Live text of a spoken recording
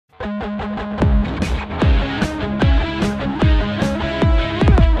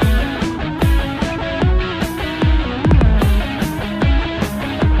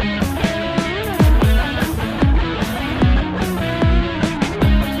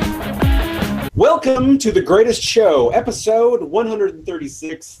Welcome to The Greatest Show, episode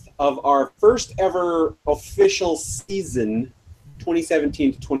 136 of our first ever official season,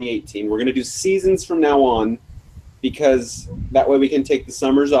 2017 to 2018. We're going to do seasons from now on because that way we can take the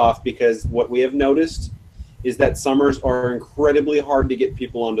summers off, because what we have noticed is that summers are incredibly hard to get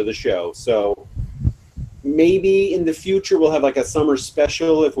people onto the show. So maybe in the future we'll have like a summer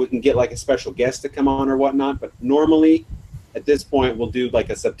special if we can get like a special guest to come on or whatnot, but normally at this point we'll do like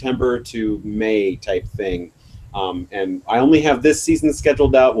a September to May type thing. And I only have this season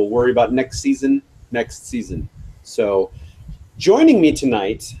scheduled out. We'll worry about next season next season. So joining me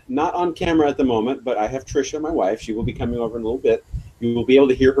tonight, not on camera at the moment, but I have Tricia, my wife. She will be coming over in a little bit. You will be able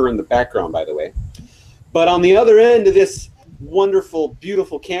to hear her in the background, by the way. But on the other end of this wonderful,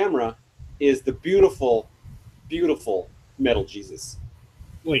 beautiful camera is the beautiful, beautiful Metal Jesus.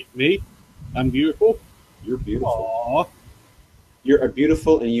 Wait, me? I'm beautiful? You're beautiful. Aww. You're a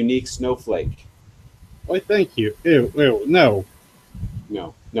beautiful and unique snowflake. Why, thank you. Ew, no.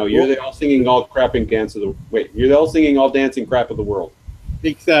 No, you're the all singing, all crapping dance of the... Wait, you're the all singing, all dancing crap of the world.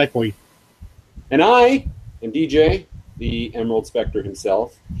 Exactly. And I am DJ, the Emerald Spectre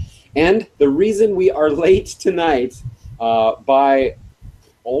himself. And the reason we are late tonight by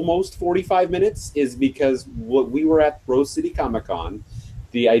almost 45 minutes is because we were at Rose City Comic Con.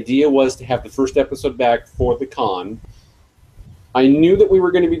 The idea was to have the first episode back for the con. I knew that we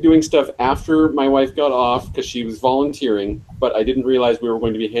were going to be doing stuff after my wife got off because she was volunteering, but I didn't realize we were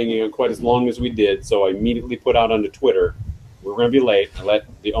going to be hanging on quite as long as we did, so I immediately put out onto Twitter, we're going to be late. I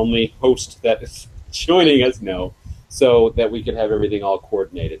let the only host that is joining us know so that we could have everything all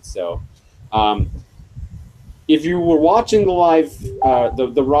coordinated. So if you were watching the live,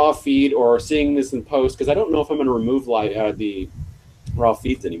 the raw feed or seeing this in post, because I don't know if I'm going to remove the raw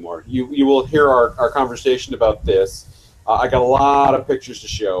feeds anymore, you will hear our conversation about this. I got a lot of pictures to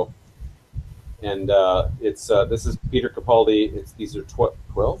show, and this is Peter Capaldi. These are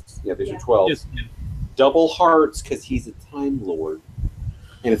 12. Yeah, these are 12. Yes. Double hearts because he's a Time Lord,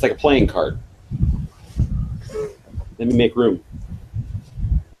 and it's like a playing card. Let me make room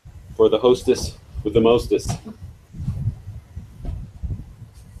for the hostess with the mostest.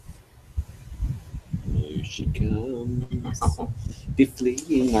 Here she comes.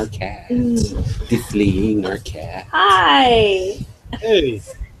 Defleeing our cat. Defleeing our cat. Hi. Hey.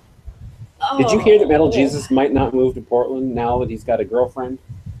 Did you hear that Metal Jesus might not move to Portland now that he's got a girlfriend?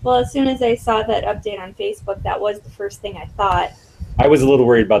 Well, as soon as I saw that update on Facebook, that was the first thing I thought. I was a little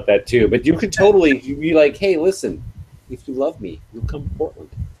worried about that too, but you could totally be like, hey, listen, if you love me, you'll come to Portland.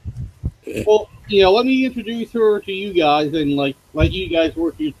 Well, let me introduce her to you guys and like you guys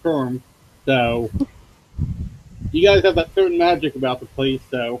work your term. So you guys have that certain magic about the place,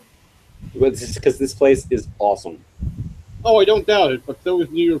 so. It's because this place is awesome. Oh, I don't doubt it, but so is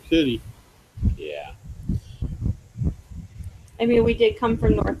New York City. Yeah. I mean, we did come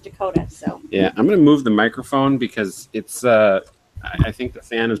from North Dakota, so. Yeah, I'm going to move the microphone because it's, I think the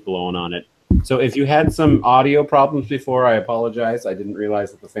fan is blowing on it. So if you had some audio problems before, I apologize. I didn't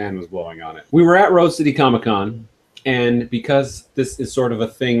realize that the fan was blowing on it. We were at Rose City Comic Con, and because this is sort of a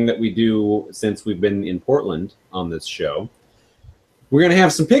thing that we do since we've been in Portland on this show, we're going to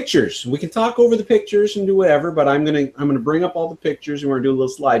have some pictures. We can talk over the pictures and do whatever, but I'm going to bring up all the pictures and we're going to do a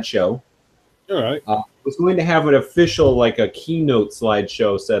little slideshow. All right. I was going to have an official, like a keynote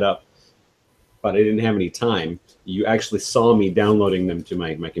slideshow set up, but I didn't have any time. You actually saw me downloading them to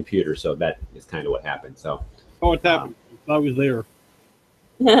my computer, so that is kind of what happened. So. Oh, it happened. I was there.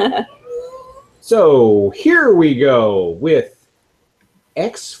 So here we go with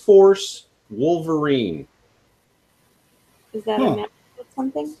X-Force Wolverine. Is that a match with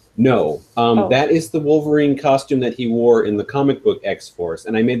something? No, that is the Wolverine costume that he wore in the comic book X-Force.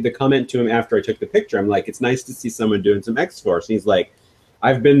 And I made the comment to him after I took the picture. I'm like, it's nice to see someone doing some X-Force. And he's like,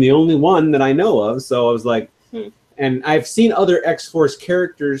 I've been the only one that I know of. So I was like, and I've seen other X-Force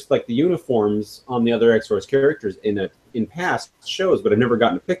characters, like the uniforms on the other X-Force characters in past shows, but I've never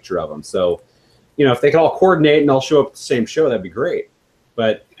gotten a picture of them. So, if they could all coordinate and all show up at the same show, that'd be great.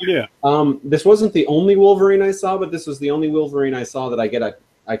 But yeah, this wasn't the only Wolverine I saw, but this was the only Wolverine I saw that I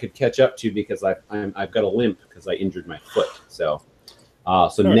could catch up to because I've got a limp because I injured my foot. So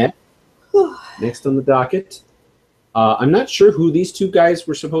next on the docket, I'm not sure who these two guys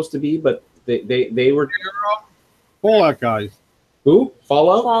were supposed to be, but they were Fallout guys. Who?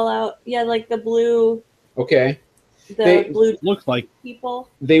 Fallout? Fallout. Yeah, like the blue. Okay. Blue looks like people.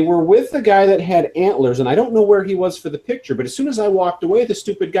 They were with a guy that had antlers, and I don't know where he was for the picture, but as soon as I walked away, the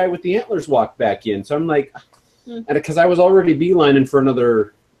stupid guy with the antlers walked back in. So I'm like, and because I was already beelining for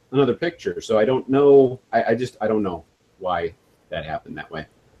another picture, so I don't know. I don't know why that happened that way.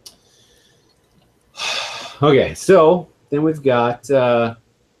 Okay, so then we've got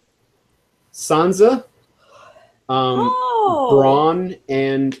Sansa, Braun,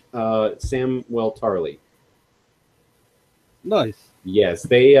 and Samwell Tarly. Nice. Yes,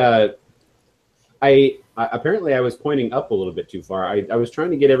 they. I apparently I was pointing up a little bit too far. I was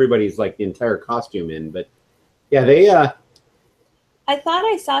trying to get everybody's like entire costume in, but yeah, they. I thought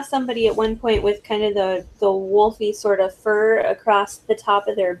I saw somebody at one point with kind of the wolfy sort of fur across the top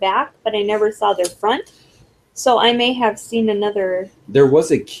of their back, but I never saw their front. So I may have seen another. There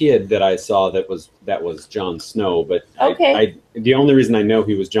was a kid that I saw that was Jon Snow, but okay. The only reason I know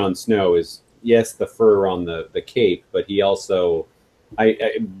he was Jon Snow is yes, the fur on the cape, but he also.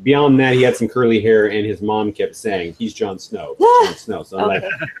 Beyond that, he had some curly hair, and his mom kept saying, "He's Jon Snow." Jon Snow. So I'm like,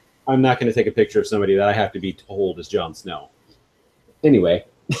 I'm not going to take a picture of somebody that I have to be told is Jon Snow. Anyway,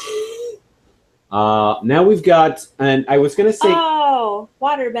 now we've got, and I was going to say,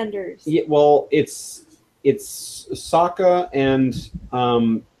 waterbenders. Yeah, well, it's Sokka and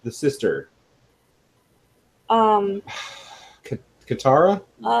the sister. Katara?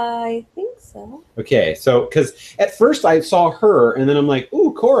 I think so. Okay, so because at first I saw her, and then I'm like,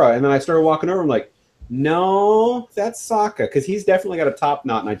 ooh, Korra, and then I started walking over. I'm like, no, that's Sokka, because he's definitely got a top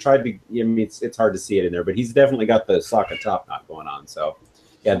knot, and I tried to. I mean, it's hard to see it in there, but he's definitely got the Sokka top knot going on. So,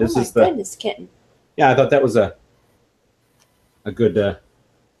 yeah, this is the goodness, kitten. Yeah, I thought that was a good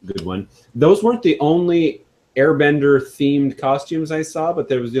one. Those weren't the only Airbender themed costumes I saw, but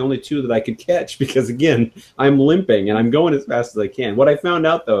there was the only two that I could catch because again, I'm limping and I'm going as fast as I can. What I found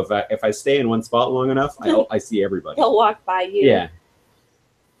out though, if I stay in one spot long enough, I see everybody. They'll walk by you. Yeah.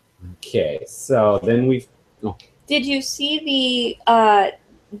 Okay, so then we've. Oh. Did you see the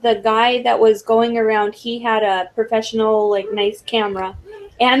guy that was going around? He had a professional, like, nice camera,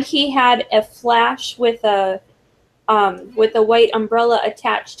 and he had a flash with a white umbrella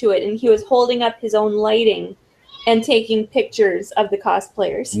attached to it, and he was holding up his own lighting and taking pictures of the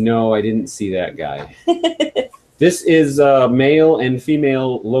cosplayers. No, I didn't see that guy. This is male and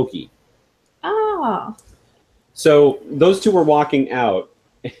female Loki. Oh. So those two were walking out,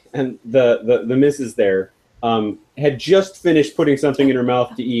 and the missus there had just finished putting something in her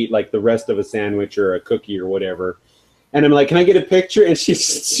mouth to eat, like the rest of a sandwich or a cookie or whatever. And I'm like, "Can I get a picture?" And she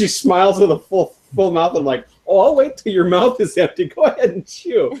smiles with a full mouth. I'm like, "Oh, I'll wait till your mouth is empty. Go ahead and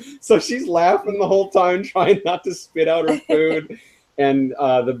chew." So she's laughing the whole time, trying not to spit out her food. And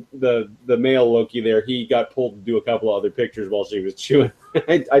the male Loki there, he got pulled to do a couple of other pictures while she was chewing.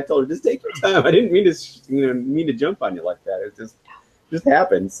 I told her, "Just take your time. I didn't mean to jump on you like that. It just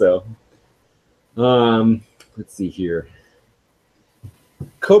happened." So, let's see here.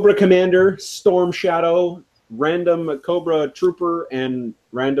 Cobra Commander, Storm Shadow, random Cobra Trooper, and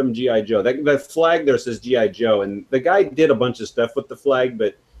random G.I. Joe. That flag there says G.I. Joe, and the guy did a bunch of stuff with the flag,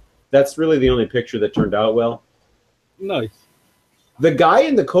 but that's really the only picture that turned out well. Nice. The guy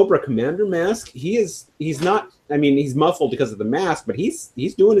in the Cobra Commander mask, he's not, I mean, he's muffled because of the mask, but he's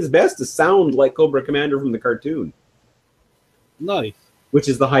doing his best to sound like Cobra Commander from the cartoon. Nice. Which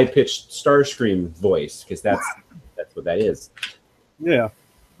is the high-pitched Starscream voice, because that's what that is. Yeah.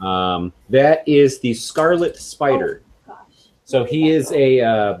 That is the Scarlet Spider. Oh, gosh. So he is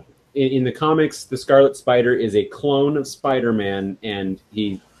in the comics, the Scarlet Spider is a clone of Spider-Man, and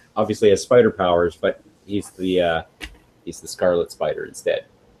he obviously has spider powers, but he's the Scarlet Spider instead.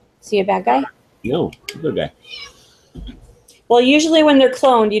 Is he a bad guy? No, good guy. Well, usually when they're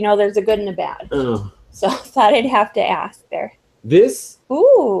cloned, there's a good and a bad. Oh. So I thought I'd have to ask there. This,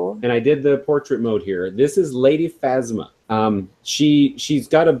 ooh, and I did the portrait mode here. This is Lady Phasma. She's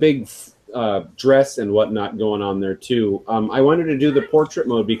got a big dress and whatnot going on there too. I wanted to do the portrait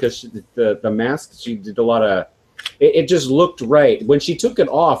mode because the mask, she did a lot of. It just looked right. When she took it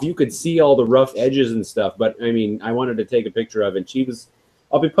off, you could see all the rough edges and stuff. But I mean, I wanted to take a picture of it. She was.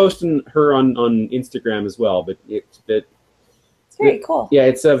 I'll be posting her on Instagram as well. But it's very cool. Yeah,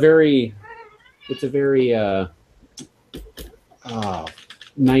 it's a very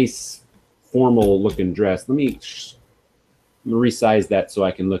nice formal looking dress. I'm gonna resize that so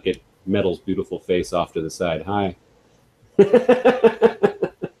I can look at Metal's beautiful face off to the side. Hi.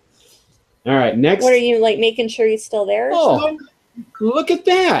 All right, next. What are you, like, making sure he's still there? Oh, look at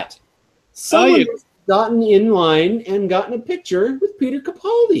that. Someone has gotten in line and gotten a picture with Peter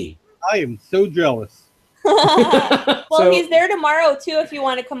Capaldi. I am so jealous. Well, so, he's there tomorrow, too, if you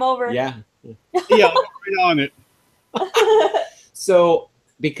want to come over. Yeah. Yeah, I'm right on it. So,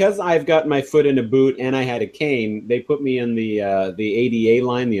 because I've got my foot in a boot and I had a cane, they put me in the ADA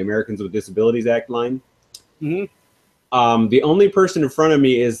line, the Americans with Disabilities Act line. Mm-hmm. The only person in front of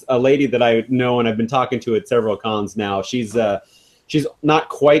me is a lady that I know and I've been talking to at several cons now. She's she's not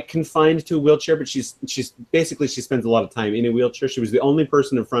quite confined to a wheelchair, but she's basically she spends a lot of time in a wheelchair. She was the only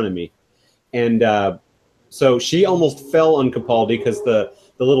person in front of me, and so she almost fell on Capaldi because the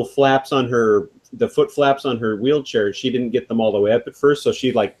little flaps on her, the foot flaps on her wheelchair, she didn't get them all the way up at first, so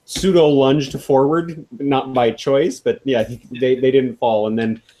she like pseudo lunged forward, not by choice, but yeah, they didn't fall. And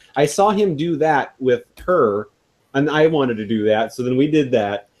then I saw him do that with her, and I wanted to do that, so then we did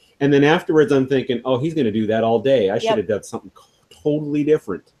that. And then afterwards, I'm thinking, oh, he's going to do that all day. I should have done something totally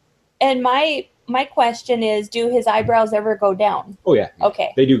different. And my question is, do his eyebrows ever go down? Oh, yeah.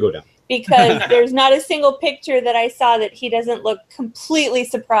 Okay. They do go down. Because there's not a single picture that I saw that he doesn't look completely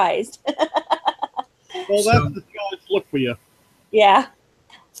surprised. Well, that's the challenge look for you. Yeah.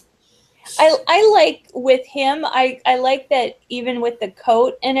 I like with him, I like that even with the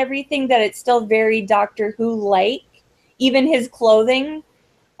coat and everything, that it's still very Doctor Who-like. Even his clothing.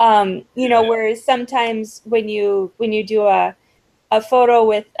 You know, whereas sometimes when you do a photo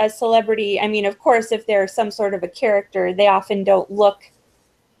with a celebrity, I mean, of course, if they're some sort of a character, they often don't look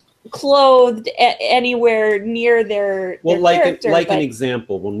clothed anywhere near their character. Like an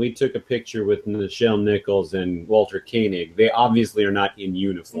example, when we took a picture with Nichelle Nichols and Walter Koenig, they obviously are not in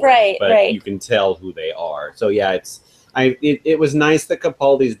uniform, but you can tell who they are. So yeah, it was nice that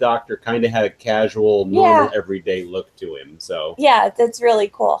Capaldi's doctor kind of had a casual, normal, everyday look to him. So yeah, that's really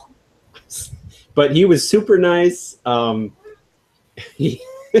cool. But he was super nice. This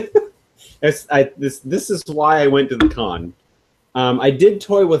is why I went to the con. I did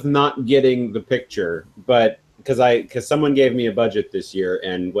toy with not getting the picture, but because someone gave me a budget this year,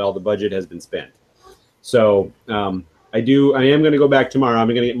 and well, the budget has been spent. So I am going to go back tomorrow. I'm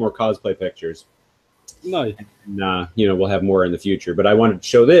going to get more cosplay pictures. Nice. And, we'll have more in the future. But I wanted to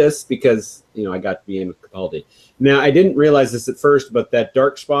show this because, I got to be in with Capaldi. Now, I didn't realize this at first, but that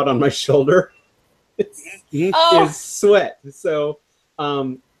dark spot on my shoulder is sweat. So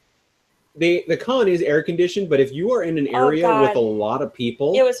the con is air conditioned, but if you are in an area with a lot of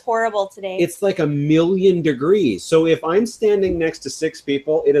people, it was horrible today. It's like 1,000,000 degrees. So if I'm standing next to 6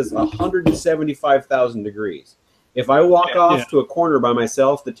 people, it is 175,000 degrees. If I walk off to a corner by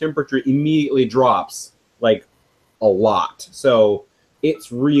myself, the temperature immediately drops like a lot. So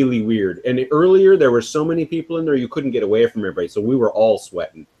it's really weird. And earlier there were so many people in there, you couldn't get away from everybody. So we were all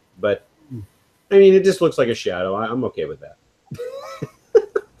sweating. But I mean, it just looks like a shadow. I'm okay with that.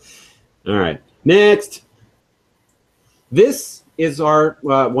 All right, next. This is our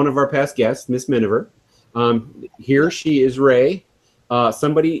one of our past guests, Miss Miniver. Here she is, Ray.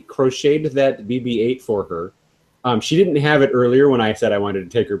 Somebody crocheted that BB-8 for her. She didn't have it earlier when I said I wanted to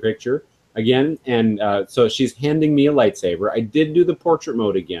take her picture again, and so she's handing me a lightsaber. I did do the portrait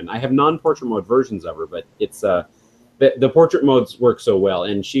mode again. I have non-portrait mode versions of her, but it's the portrait modes work so well,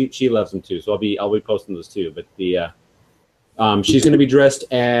 and she loves them too. So I'll be posting those too. But the she's going to be dressed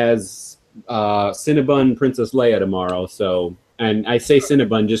as Cinnabon Princess Leia tomorrow. So, and I say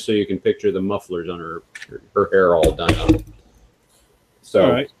Cinnabon just so you can picture the mufflers on her hair all done up. So.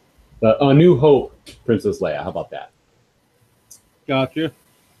 All right. A New Hope Princess Leia. How about that? Gotcha.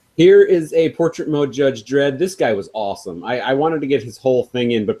 Here is a portrait mode Judge Dredd. This guy was awesome. I wanted to get his whole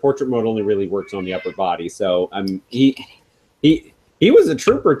thing in, but portrait mode only really works on the upper body. So he was a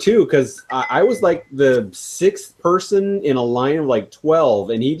trooper too, because I was like the 6th person in a line of like 12,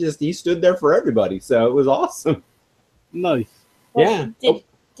 and he stood there for everybody. So it was awesome. Nice. Well, yeah.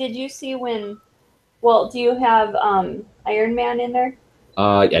 Did you see when? Well, do you have Iron Man in there?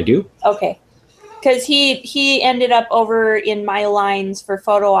 I do. Okay. Because he ended up over in my lines for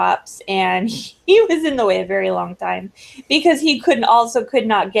photo ops, and he was in the way a very long time because he could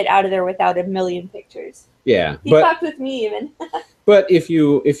not get out of there without 1,000,000 pictures. Yeah, he talked with me even. But if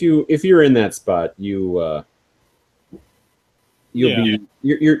you're in that spot, you're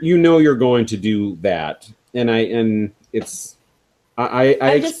going to do that, and it's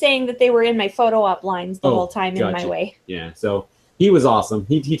I'm just saying that they were in my photo op lines the whole time in my way. Yeah, so. He was awesome.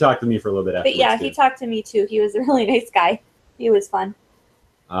 He talked to me for a little bit after. But yeah, he talked to me too. He was a really nice guy. He was fun.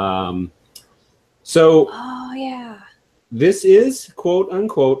 So. Oh yeah. This is quote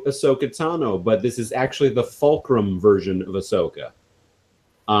unquote Ahsoka Tano, but this is actually the fulcrum version of Ahsoka.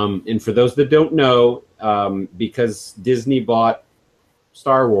 And for those that don't know, because Disney bought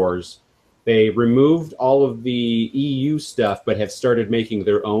Star Wars, they removed all of the EU stuff, but have started making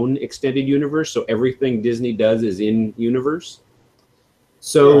their own extended universe. So everything Disney does is in universe.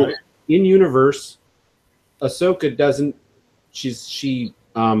 So in universe, Ahsoka doesn't. She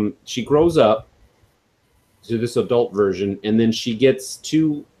grows up to this adult version, and then she gets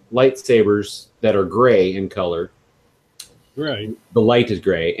 2 lightsabers that are gray in color, Right. The light is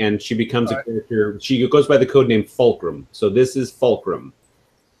gray, and she becomes a character. She goes by the code name Fulcrum. So this is Fulcrum.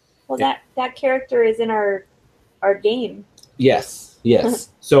 Well, that character is in our game. Yes, yes.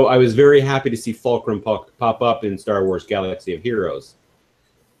 So I was very happy to see Fulcrum pop up in Star Wars Galaxy of Heroes.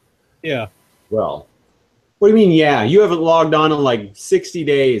 Yeah. Well, what do you mean, yeah? You haven't logged on in like 60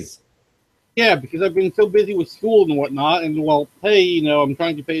 days. Yeah, because I've been so busy with school and whatnot, and well, hey, you know, I'm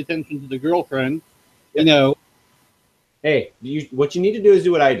trying to pay attention to the girlfriend, you know. Hey, what you need to do is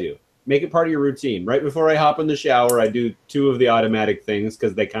do what I do. Make it part of your routine. Right before I hop in the shower, I do 2 of the automatic things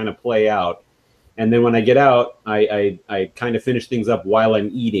because they kind of play out. And then when I get out, I kind of finish things up while I'm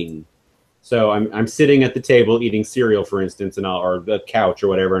eating. So I'm sitting at the table eating cereal, for instance, and or the couch or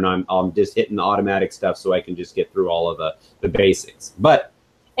whatever, and I'm just hitting the automatic stuff so I can just get through all of the basics. But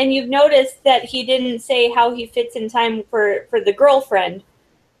and you've noticed that he didn't say how he fits in time for the girlfriend.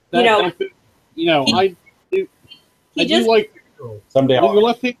 I do like someday your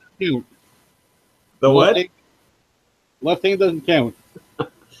left hand doesn't count. The what? Left hand doesn't count. Ha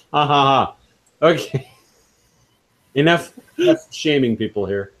ha ha. Okay. Enough shaming people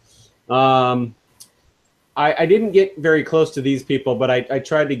here. I didn't get very close to these people, but I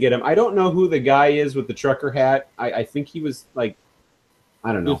tried to get him. I don't know who the guy is with the trucker hat. I think he was like,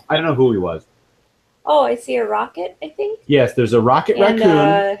 I don't know. I don't know who he was. Oh, I see a rocket, I think. Yes, there's a rocket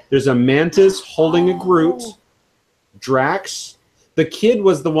raccoon. There's a mantis holding a Groot. Drax. The kid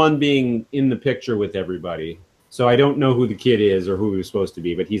was the one being in the picture with everybody. So I don't know who the kid is or who he was supposed to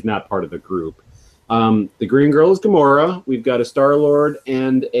be, but he's not part of the group. The green girl is Gamora. We've got a Star-Lord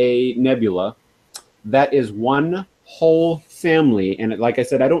and a Nebula. That is one whole family. And like I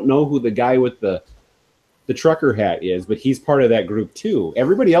said, I don't know who the guy with the trucker hat is, but he's part of that group too.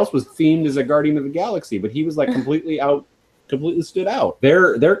 Everybody else was themed as a Guardian of the Galaxy, but he was like completely stood out.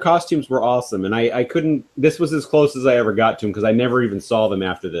 Their costumes were awesome, and I couldn't. This was as close as I ever got to them because I never even saw them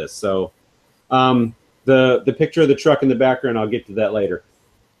after this. So, the picture of the truck in the background, I'll get to that later.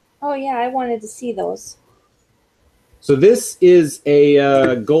 Oh yeah, I wanted to see those. So this is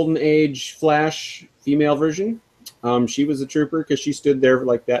a Golden Age Flash female version. She was a trooper because she stood there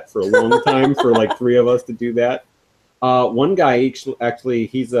like that for a long time for like 3 of us to do that. One guy actually,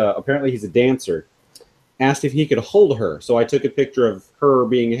 apparently he's a dancer, asked if he could hold her. So I took a picture of her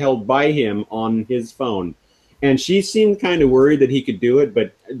being held by him on his phone. And she seemed kind of worried that he could do it,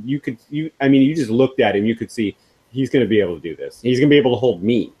 but you just looked at him, you could see he's going to be able to do this. He's going to be able to hold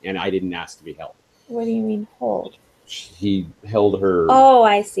me, and I didn't ask to be held. What do you mean hold? He held her. Oh,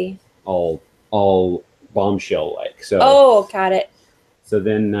 I see. All bombshell-like. So. Oh, got it. So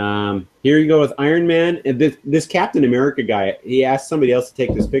then here you go with Iron Man. And this Captain America guy, he asked somebody else to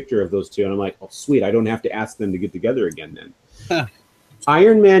take this picture of those 2. And I'm like, oh, sweet. I don't have to ask them to get together again then. Huh.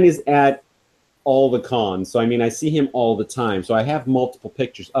 Iron Man is at all the cons. So, I mean, I see him all the time. So I have multiple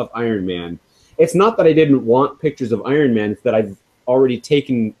pictures of Iron Man. It's not that I didn't want pictures of Iron Man. It's that I've already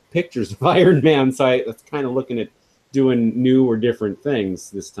taken pictures of Iron Man. So I was kind of looking at doing new or different things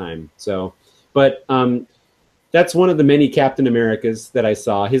this time. So, but that's one of the many Captain Americas that I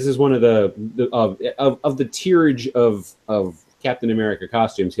saw. His is one of the tierage of Captain America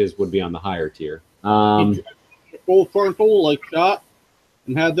costumes. His would be on the higher tier. Full frontal like shot,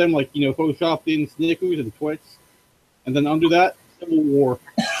 and had them like photoshopped in Snickers and Twix, and then under that Civil War.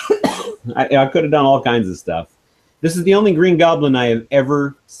 I could have done all kinds of stuff. This is the only Green Goblin I have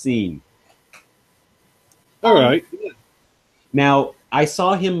ever seen. All right. Now, I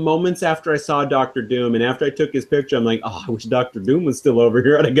saw him moments after I saw Dr. Doom, and after I took his picture, I'm like, oh, I wish Dr. Doom was still over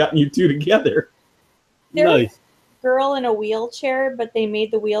here. I'd have gotten you 2 together. There was a girl in a wheelchair, but they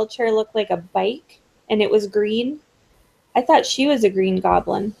made the wheelchair look like a bike, and it was green. I thought she was a Green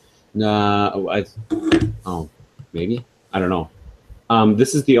Goblin. Maybe? I don't know.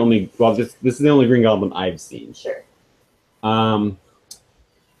 This is the only Green Goblin I've seen. Sure.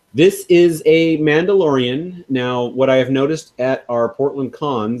 This is a Mandalorian. Now, what I have noticed at our Portland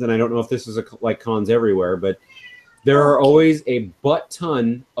cons, and I don't know if this is like cons everywhere, but there are always a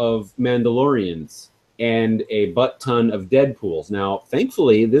butt-ton of Mandalorians and a butt-ton of Deadpools. Now,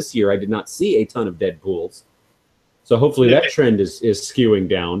 thankfully, this year I did not see a ton of Deadpools. So hopefully that trend is skewing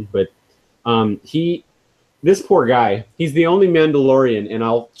down. But this poor guy, he's the only Mandalorian, and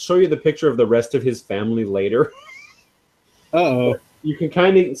I'll show you the picture of the rest of his family later. Uh-oh. You can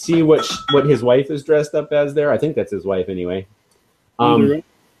kind of see what his wife is dressed up as there. I think that's his wife anyway.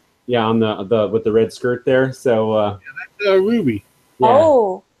 Yeah, on the with the red skirt there. So that's Ruby. Yeah.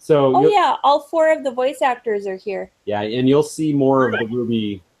 Oh. So yeah, all 4 of the voice actors are here. Yeah, and you'll see more of the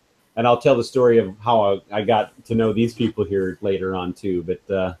Ruby, and I'll tell the story of how I got to know these people here later on too.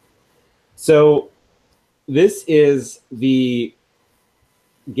 But so this is the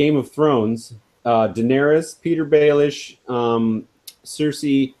Game of Thrones. Daenerys, Peter Baelish,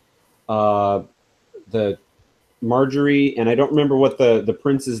 Cersei, the Marjorie, and I don't remember what the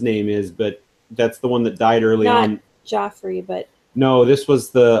prince's name is, but that's the one that died early on. Joffrey, but no, this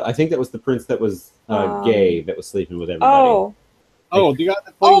was I think that was the prince that was gay, that was sleeping with everybody. Oh, the guy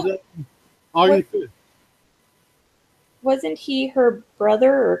that plays Iron Fist. Wasn't he her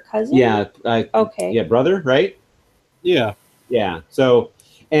brother or cousin? Yeah. Okay. Yeah, brother, right? Yeah. Yeah. So,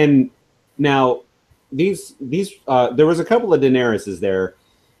 and now these there was a couple of Daenerys's there.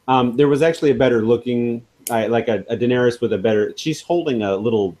 There was actually a better looking, like a Daenerys with a better. She's holding a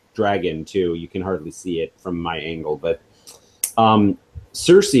little dragon too. You can hardly see it from my angle, but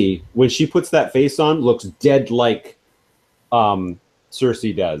Cersei, when she puts that face on, looks dead like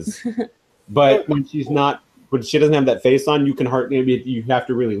Cersei does. But when she's not, when she doesn't have that face on, you can hardly. You have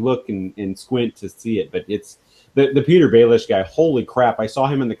to really look and squint to see it. But it's the Peter Baelish guy. Holy crap! I saw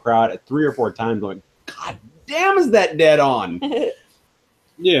him in the crowd 3 or 4 times. Going, God damn, is that dead on?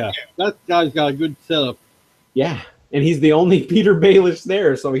 Yeah, that guy's got a good setup. Yeah, and he's the only Peter Baelish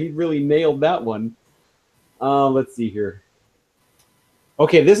there, so he really nailed that one. Let's see here.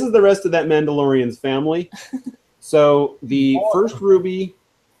 Okay, this is the rest of that Mandalorian's family. So the first Ruby,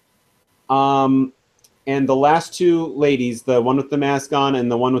 and the last 2 ladies, the one with the mask on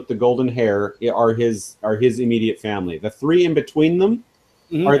and the one with the golden hair, are his immediate family. The 3 in between them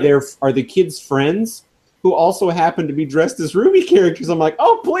are the kids' friends, who also happen to be dressed as Ruby characters. I'm like,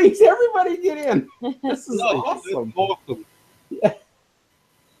 oh, please, everybody get in. This is awesome. Yeah.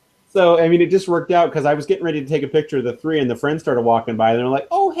 So, I mean, it just worked out because I was getting ready to take a picture of the 3, and the friends started walking by, and they're like,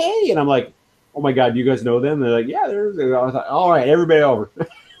 oh, hey. And I'm like, oh, my God, do you guys know them? And they're like, yeah. I was like, all right, everybody over.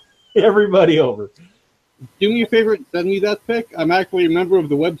 Everybody over. Do me a favor and send me that pic. I'm actually a member of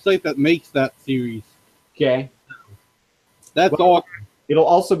the website that makes that series. Okay. That's awesome. It'll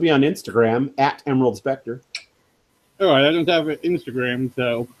also be on Instagram, @EmeraldSpectre. All right, I don't have an Instagram,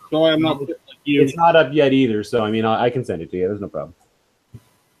 so sorry I'm not like you. It's not up yet either, so I mean, I can send it to you. There's no problem.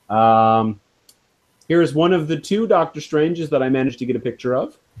 Here's one of the 2 Doctor Stranges that I managed to get a picture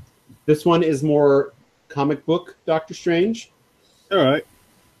of. This one is more comic book Doctor Strange. All right.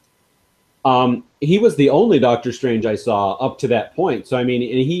 He was the only Doctor Strange I saw up to that point. So, I mean,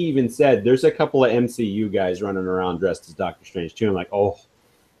 and he even said there's a couple of MCU guys running around dressed as Doctor Strange, too. I'm like, oh.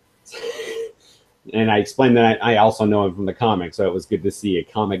 And I explained that I also know him from the comic, so it was good to see a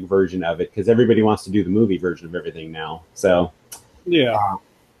comic version of it because everybody wants to do the movie version of everything now. So, yeah.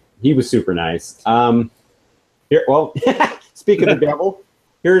 He was super nice. Here, well, speaking of the devil,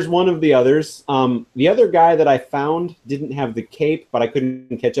 here's one of the others. The other guy that I found didn't have the cape, but I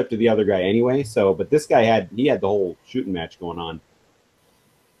couldn't catch up to the other guy anyway. So, but this guy had the whole shooting match going on.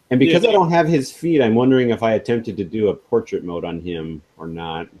 And because I don't have his feet, I'm wondering if I attempted to do a portrait mode on him or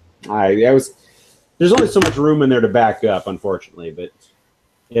not. There's only so much room in there to back up, unfortunately. But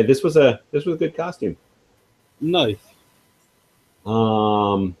yeah, this was a good costume. Nice.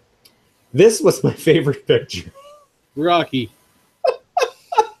 This was my favorite picture. Rocky.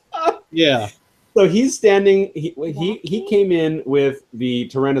 Yeah. So he's standing. He came in with the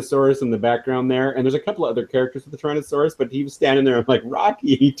Tyrannosaurus in the background there, and there's a couple of other characters with the Tyrannosaurus, but he was standing there. I'm like,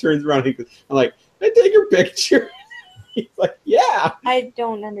 Rocky. He turns around. And I'm like, can I take your picture? He's like, yeah. I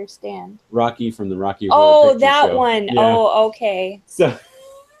don't understand. Rocky from the Rocky Horror Picture that Show. one. Yeah. Oh, okay. So,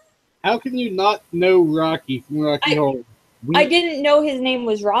 how can you not know Rocky from Rocky Horror? I didn't know his name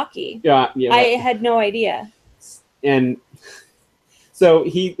was Rocky. Yeah. I had no idea. And so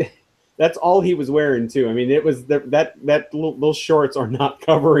that's all he was wearing too. I mean, it was those shorts are not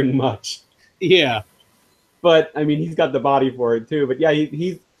covering much. Yeah. But I mean, he's got the body for it too. But yeah,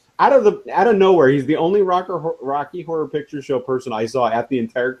 he's out of nowhere. He's the only Rocky Horror Picture Show person I saw at the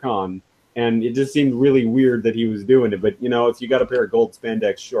entire con, and it just seemed really weird that he was doing it. But you know, if you got a pair of gold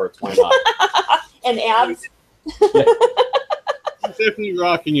spandex shorts, why not? And abs. Yeah. He's definitely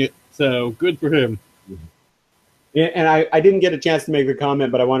rocking it. So good for him. And I didn't get a chance to make the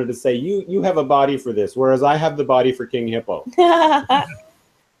comment, but I wanted to say you have a body for this, whereas I have the body for King Hippo. You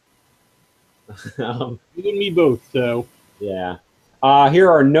and me both, so. Yeah.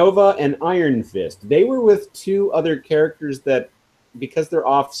 Here are Nova and Iron Fist. They were with 2 other characters that, because they're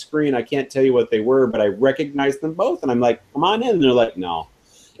off screen, I can't tell you what they were, but I recognized them both, and I'm like, come on in. And they're like, no.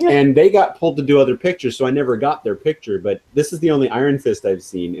 And they got pulled to do other pictures, so I never got their picture. But this is the only Iron Fist I've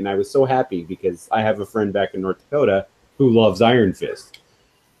seen, and I was so happy because I have a friend back in North Dakota who loves Iron Fist.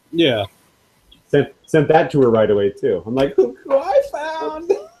 Yeah. Sent that to her right away, too. I'm like, who I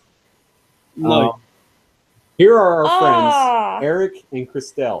found? Here are our friends, Eric and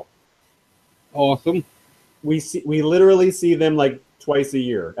Christelle. Awesome. we literally see them like twice a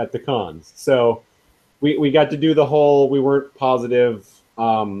year at the cons. So we got to do the whole. We weren't positive,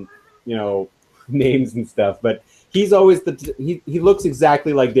 names and stuff, but he's always he looks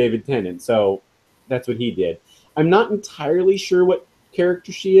exactly like David Tennant. So that's what he did. I'm not entirely sure what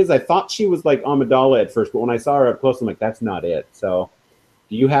character she is. I thought she was like Amidala at first, but when I saw her up close, I'm like, that's not it. So,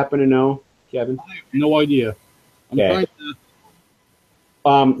 do you happen to know, Kevin? I have no idea. I'm trying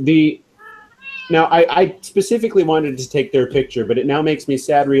to. Now I specifically wanted to take their picture, but it now makes me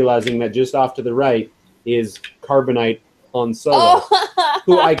sad realizing that just off to the right is Carbonite Han Solo,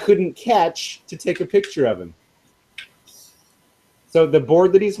 who I couldn't catch to take a picture of him. So the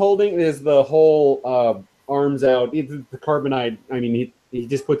board that he's holding is the whole arms out. The Carbonite. I mean, he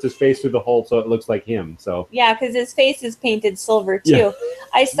just puts his face through the hole so it looks like him. So yeah, because his face is painted silver too. Yeah.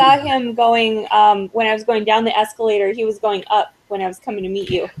 I saw him going when I was going down the escalator. He was going up when I was coming to meet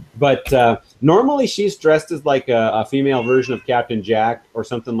you. But normally she's dressed as like a female version of Captain Jack or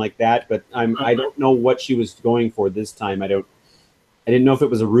something like that. But I don't know what she was going for this time. I didn't know if it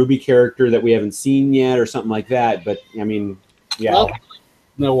was a Ruby character that we haven't seen yet or something like that. But I mean, yeah. Well,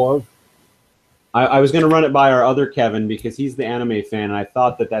 no of. I was going to run it by our other Kevin because he's the anime fan, and I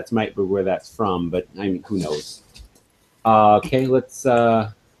thought that might be where that's from, but I mean, who knows? Okay, let's.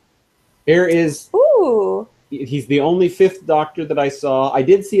 There is. Ooh. He's the only 5th Doctor that I saw. I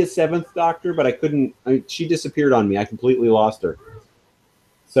did see a 7th Doctor, but I couldn't. She disappeared on me. I completely lost her.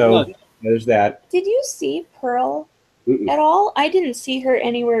 So there's that. Did you see Pearl at all? I didn't see her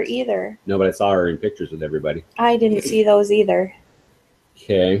anywhere either. No, but I saw her in pictures with everybody. I didn't see those either.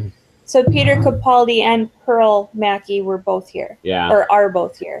 Okay. So Peter Capaldi and Pearl Mackie were both here. Yeah. Or are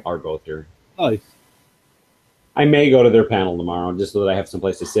both here. Are both here. Nice. I may go to their panel tomorrow just so that I have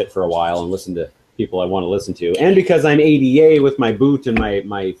someplace to sit for a while and listen to people I want to listen to. And because I'm ADA with my boot and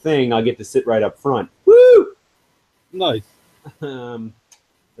my thing, I'll get to sit right up front. Woo! Nice. Let's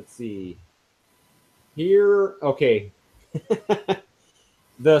see. Here, okay.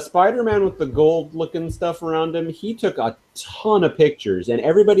 The Spider-Man with the gold-looking stuff around him, he took a ton of pictures, and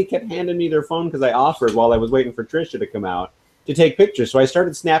everybody kept handing me their phone because I offered while I was waiting for Tricia to come out to take pictures. So I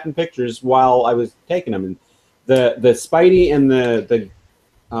started snapping pictures while I was taking them. And the Spidey and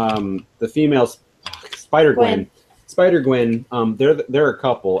the female Spider-Gwen, they're a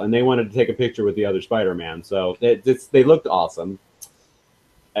couple, and they wanted to take a picture with the other Spider-Man. So they looked awesome.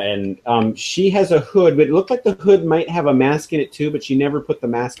 And she has a hood, but it looked like the hood might have a mask in it too, but she never put the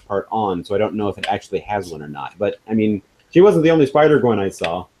mask part on, so I don't know if it actually has one or not. But, I mean, she wasn't the only Spider-Gwen I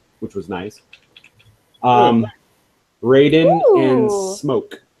saw, which was nice. Raiden and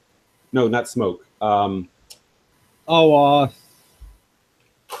Smoke. No, not Smoke. No,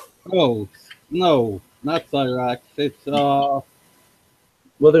 not Cyrax. It's, Well,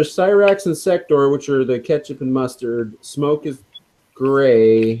 there's Cyrax and Sector, which are the ketchup and mustard. Smoke is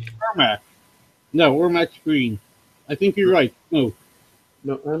gray. Ermac. No, Ermac's green. I think you're right. No,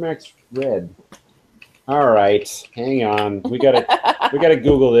 Ermac's red. All right, hang on. We gotta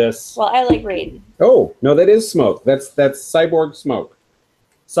Google this. Well, I like Raiden. Oh no, that is Smoke. That's Cyborg Smoke.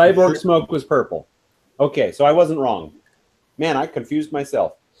 Cyborg Smoke was purple. Okay, so I wasn't wrong. Man, I confused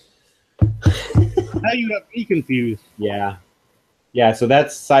myself. now you got me confused. Yeah. So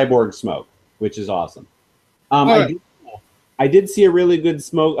that's Cyborg Smoke, which is awesome. Right. I did see a really good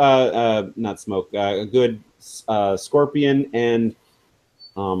a good Scorpion and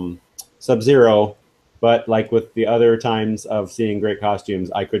Sub-Zero, but like with the other times of seeing great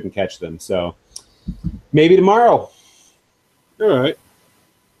costumes, I couldn't catch them. So maybe tomorrow. All right.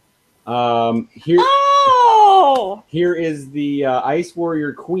 Here is the Ice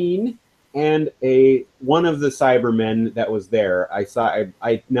Warrior Queen and one of the Cybermen that was there. I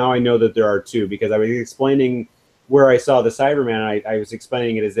now I know that there are 2 because I was explaining where I saw the Cyberman. I was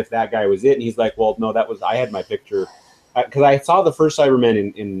explaining it as if that guy was it, and he's like, "Well, no, I had my picture." Because I saw the first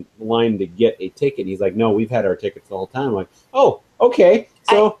Cyberman in line to get a ticket. And he's like, "No, we've had our tickets the whole time." I'm like, "Oh, okay,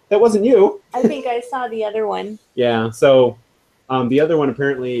 so that wasn't you." I think I saw the other one. Yeah, so the other one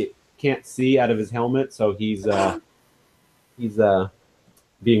apparently can't see out of his helmet, so he's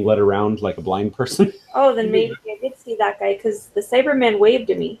being led around like a blind person. Oh, then maybe I did see that guy because the Cyberman waved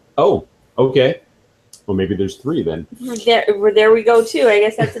to me. Oh, okay. Well, maybe there's 3 then. There we go, too. I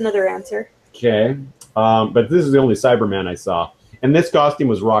guess that's another answer. Okay. But this is the only Cyberman I saw. And this costume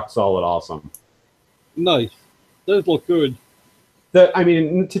was rock solid awesome. Nice. Those look good. I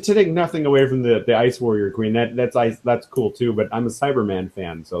mean, to take nothing away from the Ice Warrior Queen, that's cool too, but I'm a Cyberman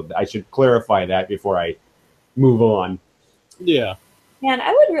fan, so I should clarify that before I move on. Yeah. Man,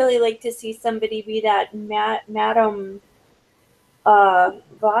 I would really like to see somebody be that Madam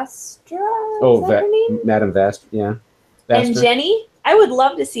Vostra? Oh, Is that her name? Madame Vast, yeah. And Jenny? I would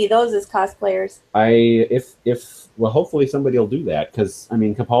love to see those as cosplayers. Well, hopefully somebody will do that, because, I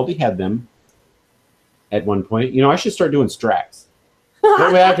mean, Capaldi had them at one point. You know, I should start doing Strax.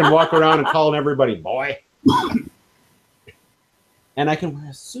 That way I can walk around and calling everybody boy. And I can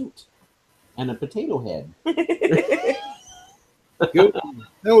wear a suit and a potato head. That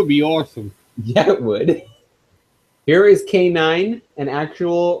would be awesome. Yeah, it would. Here is K9, an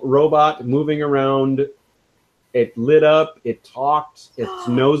actual robot moving around. It lit up. It talked. Its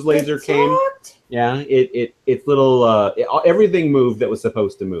nose laser came. Yeah, its little everything moved that was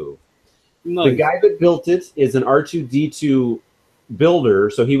supposed to move. Nice. The guy that built it is an R2D2 builder,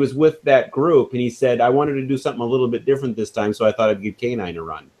 so he was with that group, and he said, I wanted to do something a little bit different this time, so I thought I'd give K9 a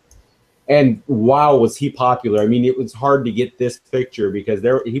run. And wow, was he popular. I mean, it was hard to get this picture because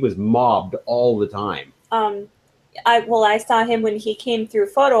he was mobbed all the time. I saw him when he came through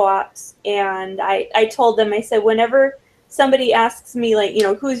photo ops, and I told them, I said, whenever somebody asks me, like, you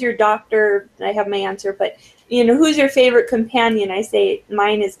know, who's your doctor, I have my answer, but, you know, who's your favorite companion, I say,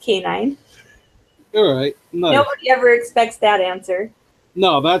 mine is K9. All right. Nice. Nobody ever expects that answer.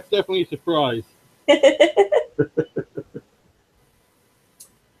 No, that's definitely a surprise.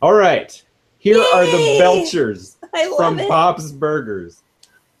 All right. Here Yay! are the Belchers from it. Bob's Burgers.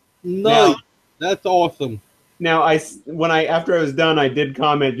 Nice. That's awesome. Now, after I was done, I did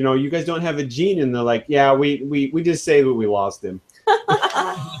comment, you know, you guys don't have a Gene, and they're like, yeah, we just say that we lost him.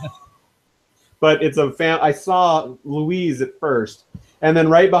 But it's a fan. I saw Louise at first, and then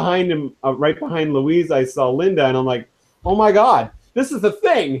right behind him, right behind Louise, I saw Linda, and I'm like, oh my God, this is the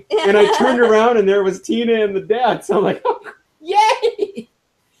thing. And I turned around, and there was Tina and the dad. So I'm like, oh, yay!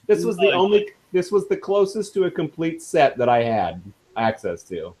 This was the closest to a complete set that I had access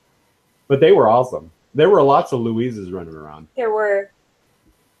to. But they were awesome. There were lots of Louises running around. There were.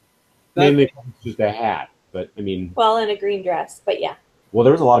 Mainly just a hat, but I mean. Well, in a green dress, but yeah. Well,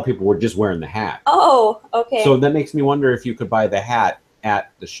 there was a lot of people who were just wearing the hat. Oh, okay. So that makes me wonder if you could buy the hat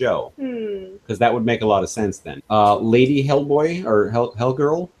at the show. Because that would make a lot of sense then. Lady Hellboy or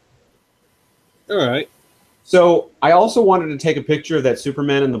Hellgirl. All right. So I also wanted to take a picture of that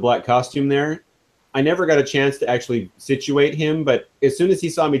Superman in the black costume there. I never got a chance to actually situate him, but as soon as he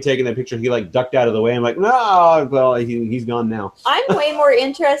saw me taking that picture, he like ducked out of the way. I'm like, no, well, he's gone now. I'm way more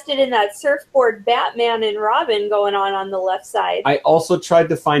interested in that surfboard Batman and Robin going on the left side. I also tried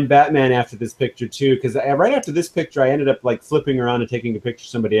to find Batman after this picture too, because right after this picture, I ended up like flipping around and taking a picture of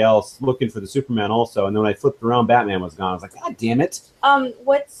somebody else, looking for the Superman also. And then when I flipped around, Batman was gone. I was like, God damn it.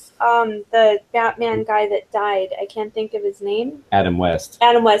 What's the Batman guy that died? I can't think of his name. Adam West.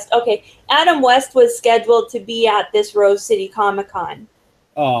 Adam West. Okay. Adam West was scheduled to be at this Rose City Comic-Con.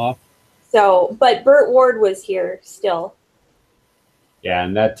 So, but Burt Ward was here still. Yeah,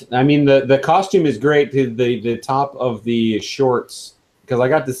 and that, I mean, the costume is great. The top of the shorts, because I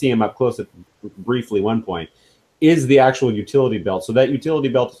got to see him up close at briefly one point, is the actual utility belt. So that utility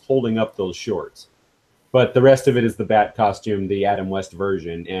belt is holding up those shorts. But the rest of it is the Bat costume, the Adam West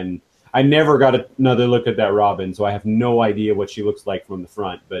version. And I never got another look at that Robin, so I have no idea what she looks like from the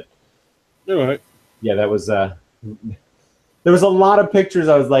front. But all right. Yeah, that was there was a lot of pictures.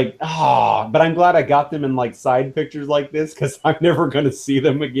 I was like, but I'm glad I got them in like side pictures like this, because I'm never going to see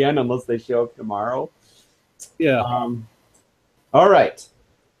them again unless they show up tomorrow. Yeah. All right.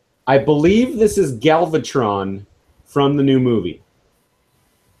 I believe this is Galvatron from the new movie.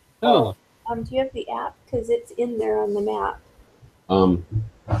 Oh. Do you have the app? Because it's in there on the map.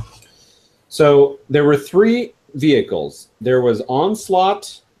 So there were 3 vehicles. There was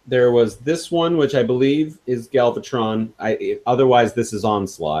Onslaught. There was this one, which I believe is Galvatron. Otherwise, this is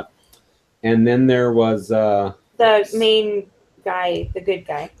Onslaught. And then there was the main guy, the good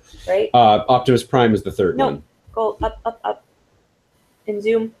guy, right? Optimus Prime is the third one. No, go up, and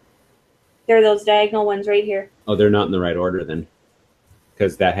zoom. There are those diagonal ones right here. Oh, they're not in the right order then,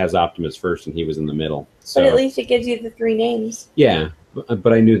 because that has Optimus first, and he was in the middle. So, but at least it gives you the 3 names. Yeah,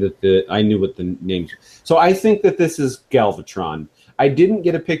 but I knew that I knew what the names. So I think that this is Galvatron. I didn't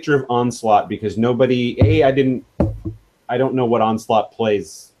get a picture of Onslaught because nobody. I don't know what Onslaught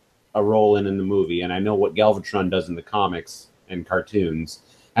plays a role in the movie, and I know what Galvatron does in the comics and cartoons,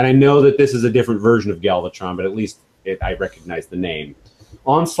 and I know that this is a different version of Galvatron, but at least I recognize the name.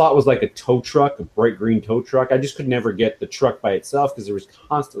 Onslaught was like a tow truck, a bright green tow truck. I just could never get the truck by itself because there was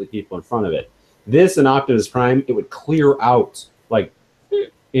constantly people in front of it. This and Optimus Prime, it would clear out like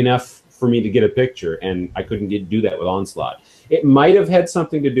enough for me to get a picture, and I couldn't do that with Onslaught. It might have had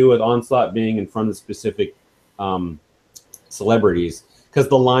something to do with Onslaught being in front of specific celebrities, because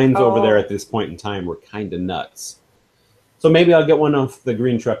the lines over there at this point in time were kind of nuts. So maybe I'll get one off the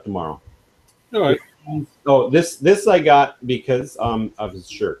green truck tomorrow. All right. Oh, this I got because of his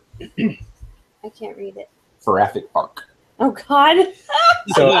shirt. I can't read it. Jurassic Park. Oh God.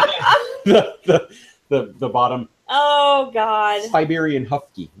 So the bottom. Oh God. Siberian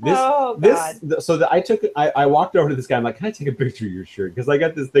Husky. I walked over to this guy. I'm like, can I take a picture of your shirt? Because I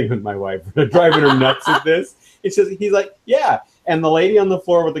got this thing with my wife. We're driving her nuts with this. He's like, yeah. And the lady on the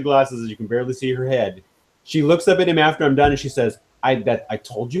floor with the glasses, you can barely see her head. She looks up at him after I'm done and she says, I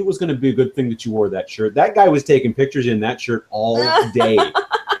told you it was going to be a good thing that you wore that shirt. That guy was taking pictures in that shirt all day.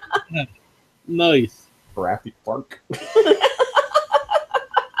 Nice. Jurassic Park.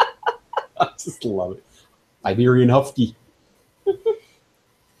 I just love it. Siberian Husky.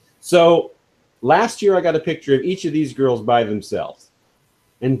 So last year I got a picture of each of these girls by themselves.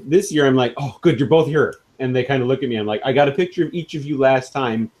 And this year I'm like, oh, good, you're both here. And they kind of look at me. I'm like, I got a picture of each of you last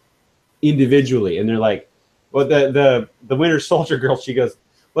time individually. And they're like, well, the Winter Soldier girl, she goes,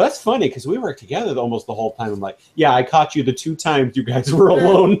 well, that's funny because we were together almost the whole time. I'm like, yeah, I caught you the 2 times you guys were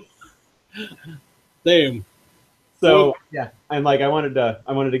alone. Damn. So yeah, I'm like, I wanted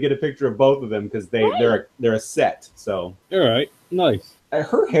to get a picture of both of them because they're a set. So All right. Nice.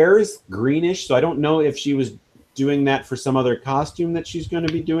 her hair is greenish, so I don't know if she was doing that for some other costume that she's going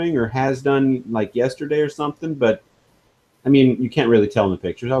to be doing or has done like yesterday or something. But I mean, you can't really tell in the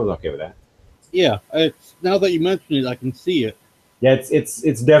pictures. I was okay with that. Yeah. It's now that you mention it, I can see it. Yeah,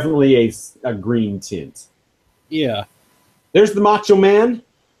 it's definitely a green tint. Yeah. There's the Macho Man.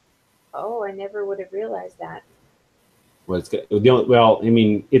 Oh, I never would have realized that. Well, I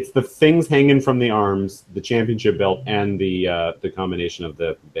mean, it's the things hanging from the arms, the championship belt, and the combination of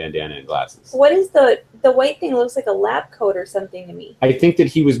the bandana and glasses. What is the white thing? Looks like a lab coat or something to me. I think that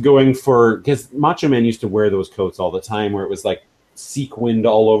he was going for, because Macho Man used to wear those coats all the time, where it was like sequined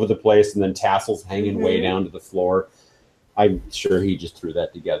all over the place and then tassels hanging way down to the floor. I'm sure he just threw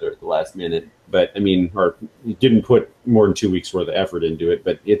that together at the last minute, but I mean, or he didn't put more than 2 weeks worth of effort into it.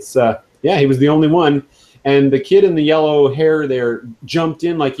 But it's yeah, he was the only one. And the kid in the yellow hair there jumped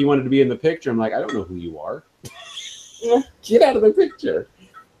in like he wanted to be in the picture. I'm like, I don't know who you are. Get out of the picture.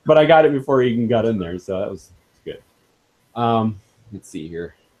 But I got it before he even got in there, so that was good. Let's see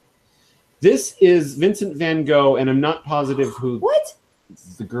here. This is Vincent van Gogh, and I'm not positive who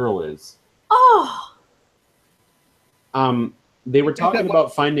the girl is. Oh. They were talking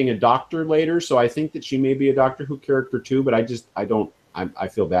about finding a doctor later, so I think that she may be a Doctor Who character too, but I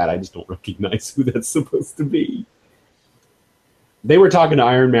feel bad. I just don't recognize who that's supposed to be. They were talking to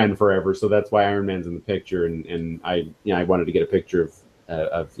Iron Man forever, so that's why Iron Man's in the picture. And I wanted to get a picture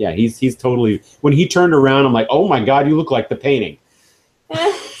of he's totally. When he turned around, I'm like, oh my God, you look like the painting.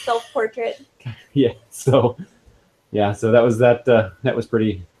 Self-portrait. Yeah. So that was that. That was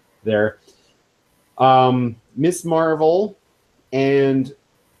pretty there. Miss Marvel and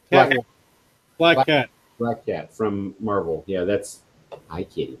Black Cat. Black Cat from Marvel. Yeah, that's Hi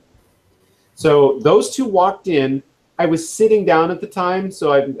Kitty. So those two walked in. I was sitting down at the time,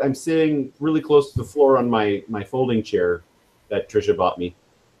 so I'm sitting really close to the floor on my folding chair that Tricia bought me.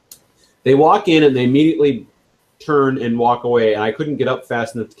 They walk in and they immediately turn and walk away, and I couldn't get up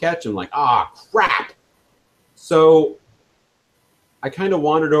fast enough to catch them. Like, crap! So I kind of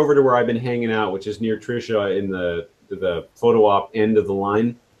wandered over to where I've been hanging out, which is near Tricia in the photo op end of the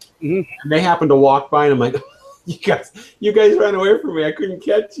line. And they happened to walk by, and I'm like, you guys ran away from me. I couldn't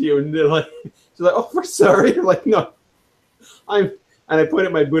catch you. And they're like, she's like, oh, we're sorry. I'm like, no, and I put it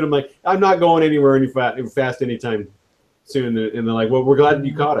in my boot. I'm like, I'm not going anywhere any fast anytime soon. And they're like, well, we're glad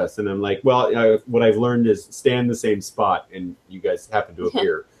you caught us. And I'm like, well, what I've learned is stay in the same spot, and you guys happen to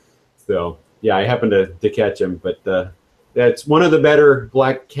appear. So yeah, I happened to catch him, but that's one of the better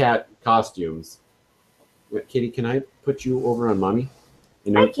Black Cat costumes. Kitty, can I put you over on Mommy?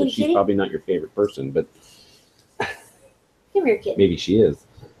 You know, she's probably not your favorite person, but come here, kid. Maybe she is.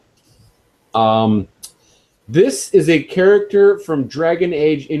 This is a character from Dragon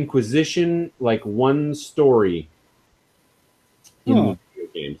Age Inquisition, like one story in the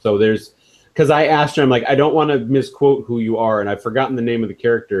video game. So because I asked her, I'm like, I don't want to misquote who you are, and I've forgotten the name of the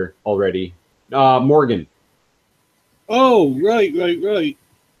character already. Morgan. Oh, right.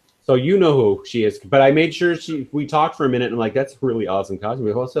 So you know who she is, but I made sure we talked for a minute, and I'm like, that's a really awesome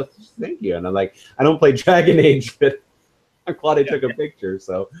costume. Well, so thank you. And I'm like, I don't play Dragon Age, but I'm glad I took a picture.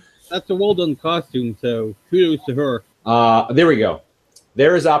 So that's a well done costume. So kudos to her. There we go.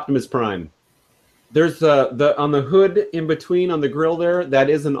 There is Optimus Prime. There's the on the hood in between on the grill there.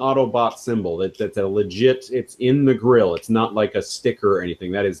 That is an Autobot symbol. That's a legit. It's in the grill. It's not like a sticker or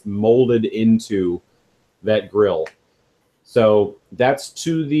anything. That is molded into that grill. So That's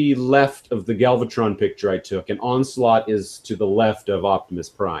to the left of the Galvatron picture I took, and Onslaught is to the left of Optimus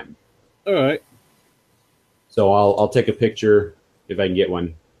Prime. All right. So I'll take a picture if I can get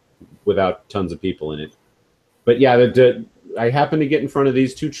one without tons of people in it. But yeah, I happened to get in front of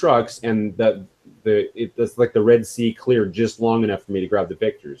these two trucks, and it's like the Red Sea cleared just long enough for me to grab the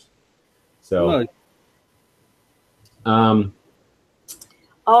pictures. So,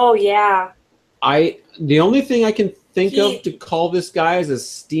 oh yeah. The only thing I can think of to call this guy is a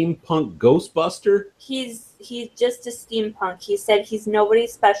steampunk Ghostbuster. He's just a steampunk. He said he's nobody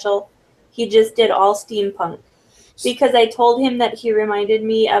special. He just did all steampunk. Because I told him that he reminded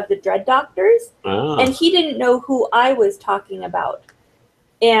me of the Dread Doctors, and he didn't know who I was talking about.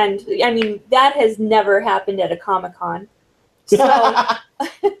 And, I mean, that has never happened at a Comic-Con. So,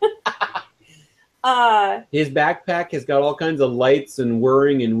 his backpack has got all kinds of lights and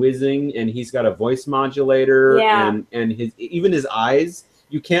whirring and whizzing, and he's got a voice modulator, and even his eyes,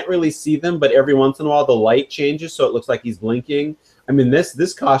 you can't really see them, but every once in a while the light changes, so it looks like he's blinking. I mean,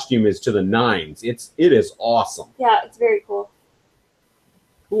 this costume is to the nines. It is awesome. Yeah, it's very cool.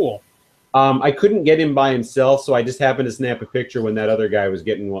 Cool. I couldn't get him by himself, so I just happened to snap a picture when that other guy was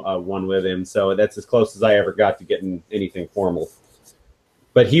getting one with him. So that's as close as I ever got to getting anything formal.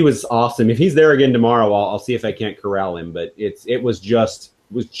 But he was awesome. If he's there again tomorrow, I'll see if I can't corral him. But it was just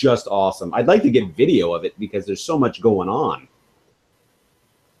awesome. I'd like to get video of it because there's so much going on.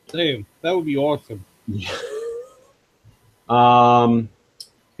 Damn, that would be awesome. Yeah.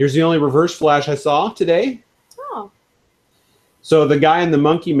 Here's the only reverse flash I saw today. Oh. So the guy in the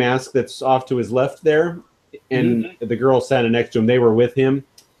monkey mask that's off to his left there, and the girl standing next to him, they were with him.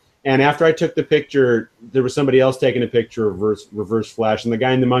 And after I took the picture, there was somebody else taking a picture of reverse flash, and the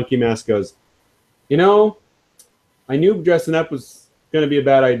guy in the monkey mask goes, "You know, I knew dressing up was going to be a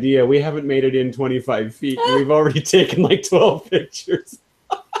bad idea. We haven't made it in 25 feet. And we've already taken like 12 pictures."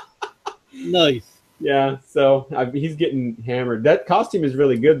 Nice. Yeah, so he's getting hammered. That costume is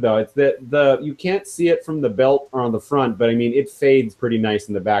really good, though. It's you can't see it from the belt or on the front, but I mean, it fades pretty nice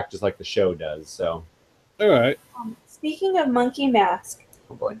in the back, just like the show does. So, all right. Speaking of monkey mask,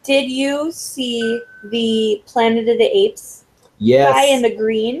 did you see the Planet of the Apes? Yes. Guy in the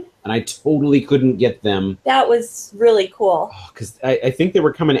green. And I totally couldn't get them. That was really cool. Because I think they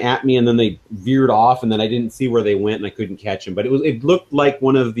were coming at me, and then they veered off, and then I didn't see where they went, and I couldn't catch them. But it looked like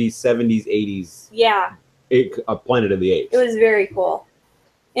one of the 70s, 80s. Yeah. A Planet of the Apes. It was very cool.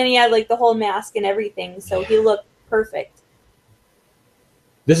 And he had like the whole mask and everything, so he looked perfect.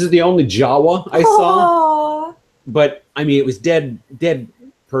 This is the only Jawa I saw. Aww. But, I mean, it was dead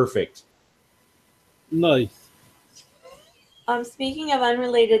perfect. Nice. Speaking of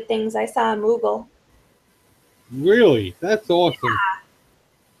unrelated things, I saw a Moogle. Really? That's awesome. Yeah.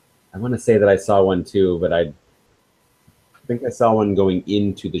 I want to say that I saw one too, but I think I saw one going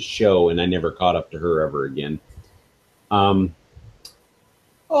into the show, and I never caught up to her ever again. Oh,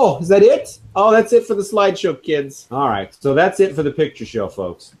 is that it? Oh, that's it for the slideshow, kids. All right, so that's it for the picture show,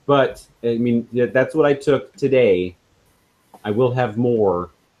 folks. But, I mean, that's what I took today. I will have more.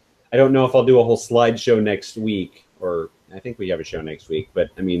 I don't know if I'll do a whole slideshow next week, or I think we have a show next week, but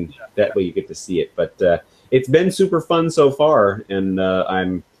I mean, that way you get to see it. But it's been super fun so far, and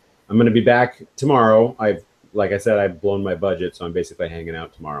I'm going to be back tomorrow. Like I said, I've blown my budget, so I'm basically hanging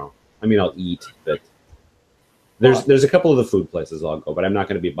out tomorrow. I mean, I'll eat, but there's a couple of the food places I'll go, but I'm not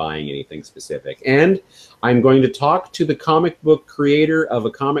going to be buying anything specific. And I'm going to talk to the comic book creator of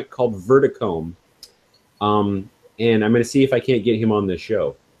a comic called Verdacomb, and I'm going to see if I can't get him on this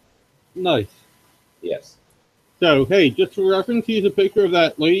show. Nice. Yes. So, hey, just for reference, here's a picture of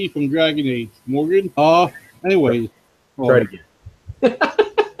that lady from Dragon Age. Morgan? Anyways. Try it again.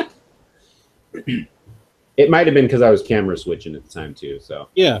 It might have been because I was camera switching at the time, too. So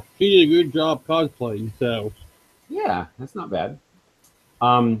yeah, she did a good job cosplaying, so. Yeah, that's not bad.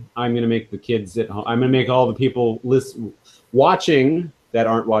 I'm going to make the kids at home. I'm going to make all the people watching that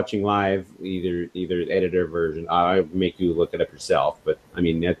aren't watching live, either editor version. I'll make you look it up yourself, but, I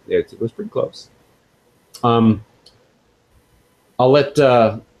mean, it was pretty close. I'll let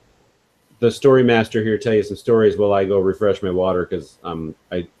the story master here tell you some stories while I go refresh my water, because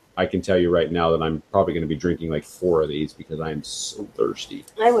I can tell you right now that I'm probably going to be drinking like 4 of these because I am so thirsty.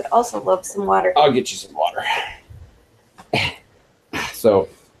 I would also love some water. I'll get you some water. So,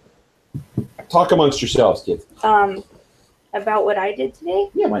 talk amongst yourselves, kids. About what I did today?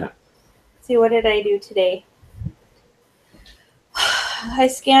 Yeah, why not? See, what did I do today? I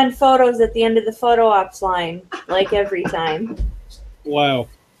scanned photos at the end of the photo ops line, like every time. Wow.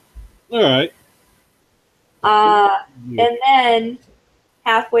 All right. And then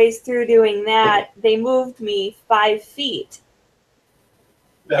halfway through doing that, they moved me 5 feet.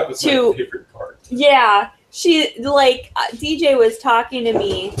 That was my favorite part. Yeah, she like DJ was talking to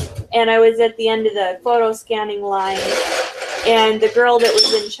me, and I was at the end of the photo scanning line, and the girl that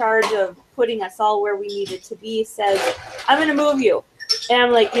was in charge of putting us all where we needed to be says, "I'm gonna move you," and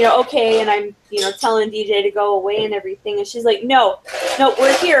I'm like, okay, and I'm telling DJ to go away and everything, and she's like, no,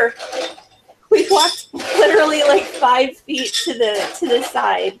 we're here. We walked literally like 5 feet to the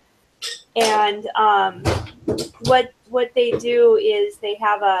side, and what they do is they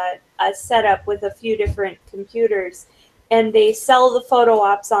have a setup with a few different computers, and they sell the photo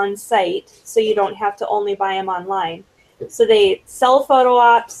ops on site, so you don't have to only buy them online. So they sell photo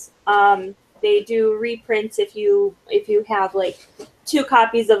ops. They do reprints if you have like 2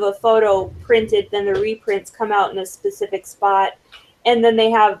 copies of a photo printed, then the reprints come out in a specific spot. And then they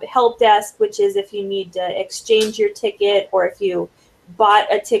have help desk, which is if you need to exchange your ticket, or if you bought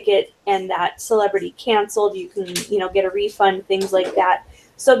a ticket and that celebrity canceled, you can get a refund, things like that.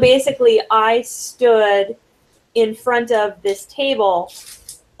 So basically I stood in front of this table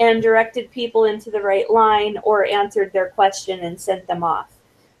and directed people into the right line or answered their question and sent them off.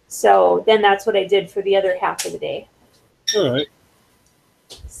 So then that's what I did for the other half of the day. All right.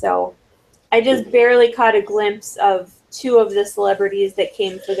 So I just barely caught a glimpse of 2 of the celebrities that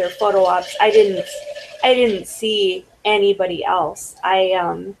came for their photo ops. I didn't see anybody else.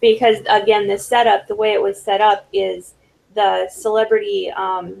 Because again, the way it was set up is the celebrity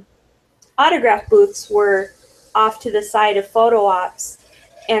autograph booths were off to the side of photo ops,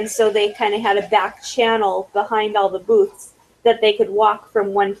 and so they kind of had a back channel behind all the booths that they could walk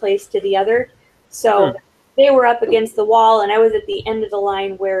from one place to the other. So they were up against the wall, and I was at the end of the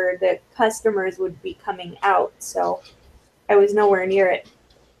line where the customers would be coming out. So I was nowhere near it.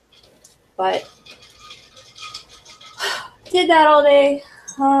 But did that all day.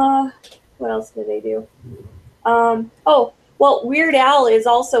 What else did I do? Oh, well, Weird Al is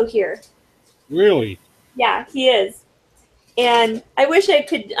also here. Really? Yeah, he is. And I wish I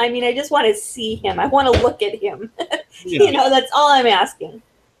could, I just want to see him. I want to look at him. Yeah. That's all I'm asking.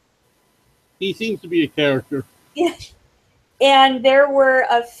 He seems to be a character. Yeah. And there were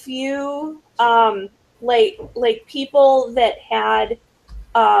a few, like people that had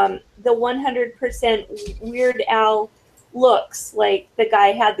the 100% Weird Al looks. Like the guy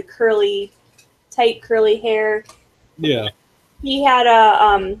had the tight curly hair. Yeah. He had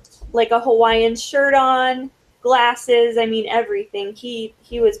a Hawaiian shirt on, glasses. Everything. He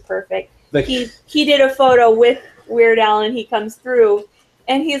was perfect. He did a photo with Weird Al, and he comes through,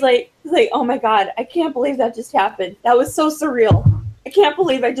 and he's like, oh my God, I can't believe that just happened. That was so surreal. I can't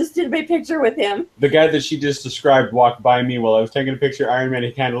believe I just did my picture with him. The guy that she just described walked by me while I was taking a picture of Iron Man.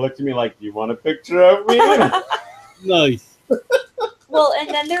 He kind of looked at me like, "Do you want a picture of me?" Nice. Well, and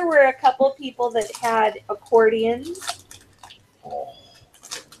then there were a couple people that had accordions.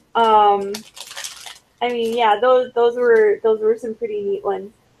 Yeah, those were some pretty neat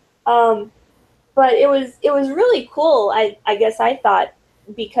ones. But it was really cool. I guess I thought,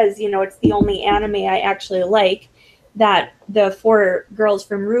 because it's the only anime I actually like, that the 4 girls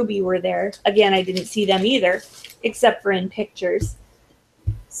from RWBY were there. Again, I didn't see them either, except for in pictures.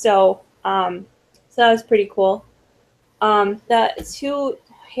 So that was pretty cool. The 2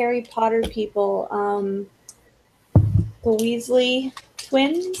 Harry Potter people, the Weasley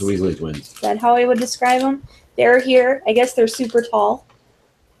twins. The Weasley twins. Is that how I would describe them? They're here. I guess they're super tall.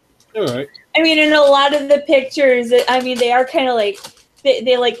 All right. In a lot of the pictures, they are kind of like,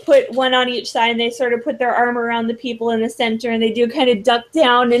 they like put one on each side, and they sort of put their arm around the people in the center, and they do kind of duck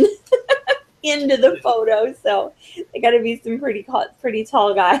down and into the photo. So they got to be some pretty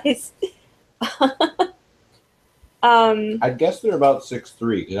tall guys. I guess they're about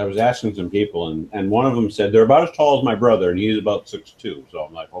 6'3", because I was asking some people, and one of them said they're about as tall as my brother, and he's about 6'2". So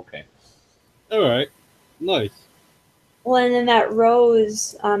I'm like, okay. All right. Nice. Well, and then that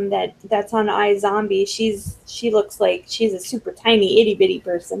Rose, that's on iZombie, she looks like she's a super tiny itty bitty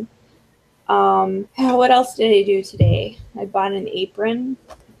person. What else did I do today? I bought an apron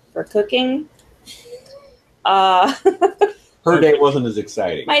for cooking. Her day wasn't as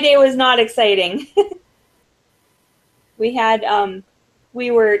exciting. My day was not exciting. We had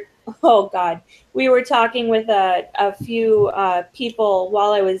we were talking with a few people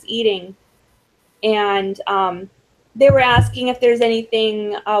while I was eating, and they were asking if there's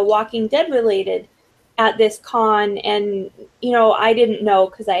anything Walking Dead related at this con, and I didn't know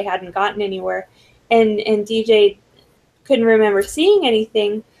because I hadn't gotten anywhere, and DJ couldn't remember seeing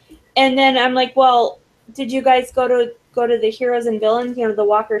anything, and then I'm like, well, did you guys go to the Heroes and Villains, the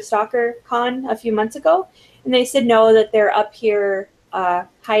Walker Stalker con a few months ago? And they said no, that they're up here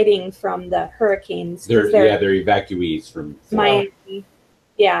hiding from the hurricanes. They're evacuees from Miami.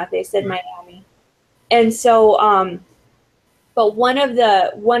 Yeah, they said Miami. And so, but one of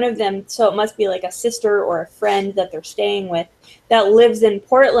them, so it must be like a sister or a friend that they're staying with that lives in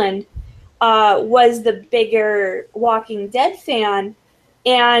Portland, was the bigger Walking Dead fan.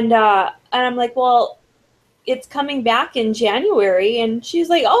 And I'm like, well, it's coming back in January. And she's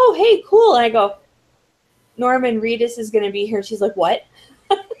like, oh, hey, cool. And I go, Norman Reedus is going to be here. She's like, what?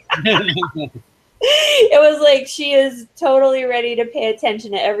 It was like she is totally ready to pay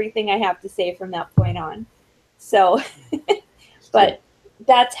attention to everything I have to say from that point on. So, but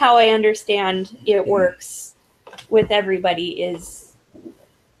that's how I understand it works with everybody is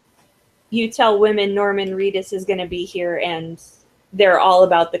you tell women Norman Reedus is going to be here and they're all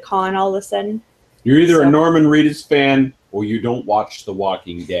about the con all of a sudden. You're either a Norman Reedus fan or you don't watch The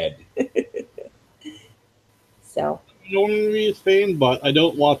Walking Dead. So. Norman Reedus fan, but I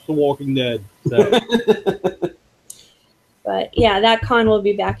don't watch The Walking Dead. So. But yeah, that con will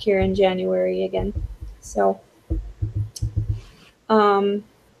be back here in January again. So, yeah,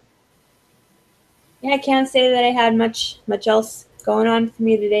 I can't say that I had much else going on for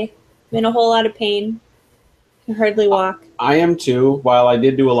me today. I'm in a whole lot of pain. Can hardly walk. I am too. While I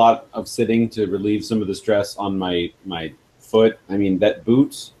did do a lot of sitting to relieve some of the stress on my foot, I mean, that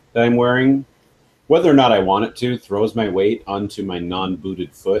boot that I'm wearing, whether or not I want it to, throws my weight onto my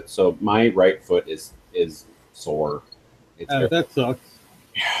non-booted foot. So my right foot is sore. That sucks.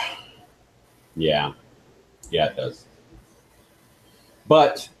 Yeah, it does.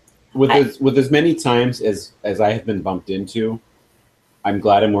 But with as many times as I have been bumped into, I'm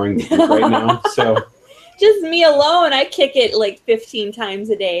glad I'm wearing the boot right now. So just me alone, I kick it like 15 times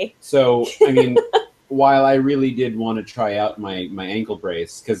a day. So I mean, while I really did want to try out my ankle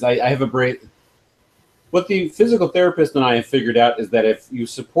brace, because I have a brace. What the physical therapist and I have figured out is that if you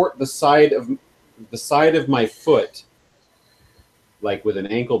support the side of my foot, like with an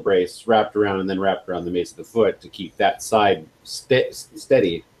ankle brace wrapped around and then wrapped around the base of the foot to keep that side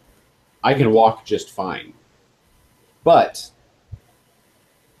steady, I can walk just fine. But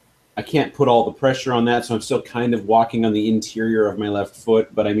I can't put all the pressure on that, so I'm still kind of walking on the interior of my left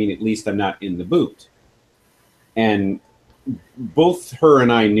foot, but I mean, at least I'm not in the boot. And both her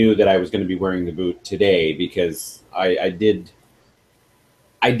and I knew that I was going to be wearing the boot today because I did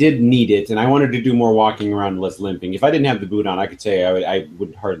need it, and I wanted to do more walking around, less limping. If I didn't have the boot on, I could say I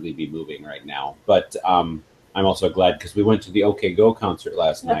would hardly be moving right now. But I'm also glad because we went to the OK Go concert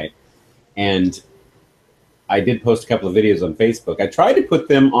last night, and I did post a couple of videos on Facebook. I tried to put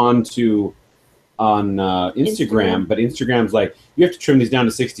them on Instagram, but Instagram's like, you have to trim these down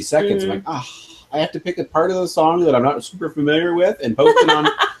to 60 seconds. I'm like, I have to pick a part of the song that I'm not super familiar with and post it on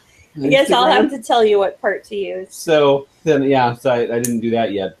I guess I'll have to tell you what part to use. So then, yeah, so I didn't do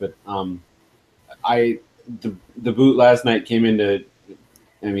that yet, but the boot last night came into,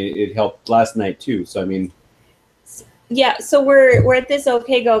 I mean, it helped last night too. So I mean, yeah. So we're at this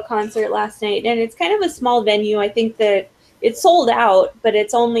OK Go concert last night, and it's kind of a small venue. I think that it's sold out, but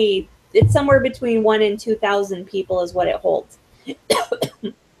it's somewhere between 1,000 and 2,000 people is what it holds.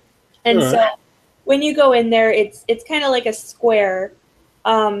 And so when you go in there, it's kind of like a square.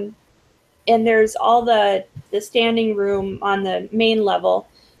 And there's all the standing room on the main level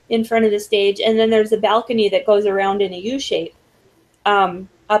in front of the stage. And then there's a balcony that goes around in a U shape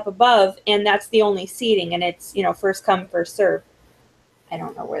up above. And that's the only seating. And it's, first come, first serve. I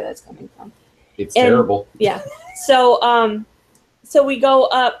don't know where that's coming from. It's terrible. Yeah. So, so we go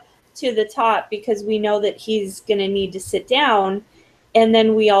up to the top because we know that he's going to need to sit down. And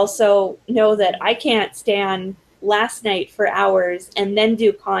then we also know that I can't stand last night for hours and then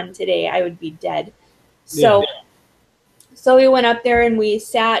do con today. I would be dead. So we went up there and we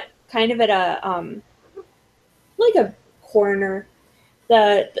sat kind of at a like a corner,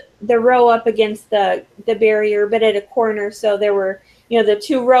 the row up against the barrier, but at a corner. So there were the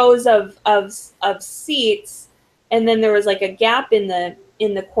two rows of seats, and then there was like a gap in the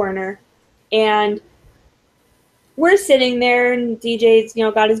corner, and we're sitting there, and DJ's,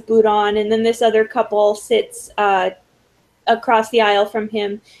 got his boot on, and then this other couple sits across the aisle from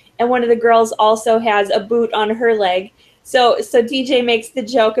him, and one of the girls also has a boot on her leg. So DJ makes the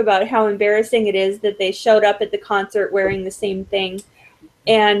joke about how embarrassing it is that they showed up at the concert wearing the same thing,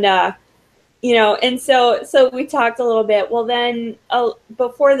 and and so we talked a little bit. Well, then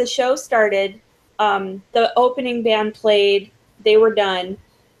before the show started, the opening band played. They were done,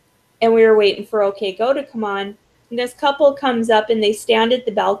 and we were waiting for OK Go to come on. This couple comes up and they stand at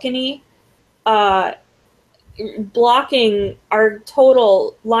the balcony, blocking our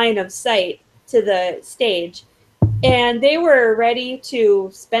total line of sight to the stage. And they were ready to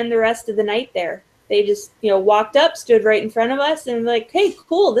spend the rest of the night there. They just, walked up, stood right in front of us, and like, hey,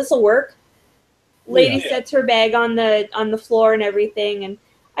 cool, this'll work. Lady sets her bag on the floor and everything, and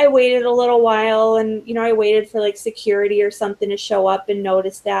I waited a little while, and I waited for like security or something to show up and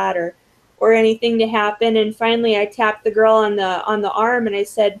notice that, or anything to happen. And finally, I tapped the girl on the arm, and I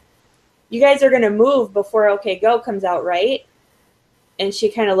said, "You guys are gonna move before OK Go comes out, right?" And she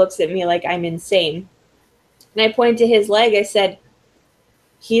kind of looks at me like I'm insane. And I point to his leg. I said,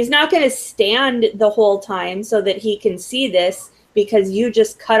 "He's not going to stand the whole time so that he can see this because you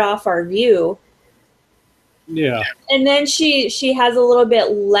just cut off our view." Yeah. And then she has a little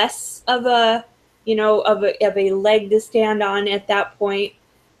bit less of a leg to stand on at that point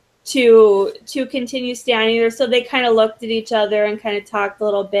to continue standing there. So they kind of looked at each other and kind of talked a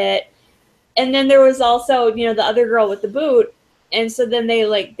little bit. And then there was also, the other girl with the boot. And so then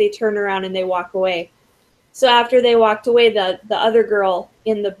they turn around and they walk away. So after they walked away, the other girl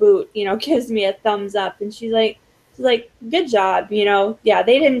in the boot, gives me a thumbs up, and she's like, good job, yeah,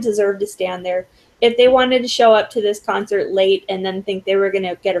 they didn't deserve to stand there. If they wanted to show up to this concert late and then think they were going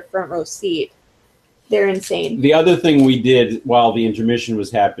to get a front row seat, they're insane. The other thing we did while the intermission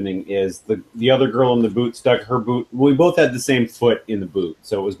was happening is the other girl in the boot stuck her boot. We both had the same foot in the boot,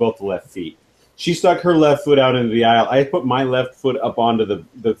 so it was both the left feet. She stuck her left foot out into the aisle. I put my left foot up onto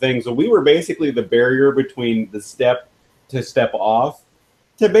the thing. So we were basically the barrier between the step to step off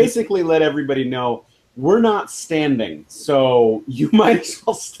to basically let everybody know we're not standing. So you might as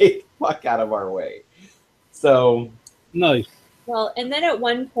well stay the fuck out of our way. So nice. Well, and then at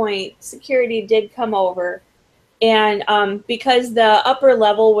one point, security did come over. And because the upper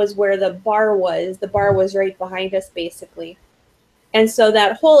level was where the bar was right behind us, basically. And so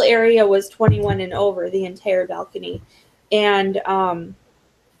that whole area was 21 and over, the entire balcony. And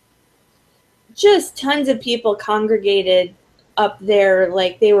just tons of people congregated up there.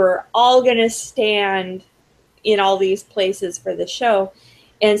 Like they were all going to stand in all these places for the show.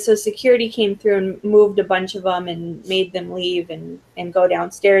 And so security came through and moved a bunch of them and made them leave and go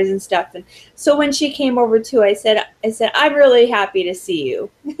downstairs and stuff. And so when she came over too, I said, I'm really happy to see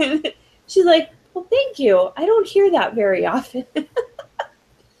you. She's like, well, thank you. I don't hear that very often.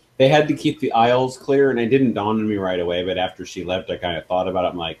 They had to keep the aisles clear, and it didn't dawn on me right away, but after she left, I kind of thought about it.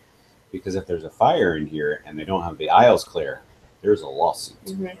 I'm like, because if there's a fire in here and they don't have the aisles clear, there's a lawsuit.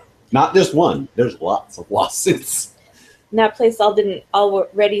 Mm-hmm. Not just one. There's lots of lawsuits. And that place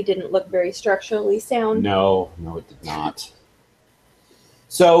already didn't look very structurally sound. No, it did not.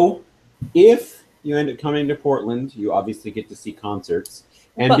 So, if you end up coming to Portland, you obviously get to see concerts.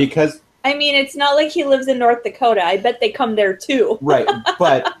 And because... I mean, it's not like he lives in North Dakota. I bet they come there too. Right.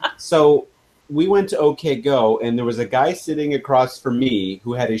 But so we went to OK Go, and there was a guy sitting across from me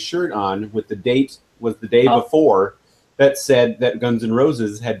who had a shirt on with the date was the day before that said that Guns N'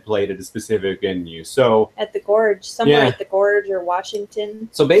 Roses had played at a specific venue. So at the Gorge, somewhere at the Gorge or Washington.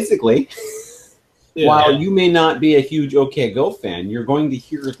 So basically, while you may not be a huge OK Go fan, you're going to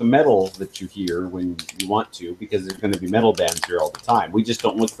hear the metal that you hear when you want to, because there's going to be metal bands here all the time. We just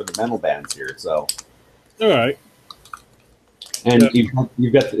don't look for the metal bands here. So, all right. And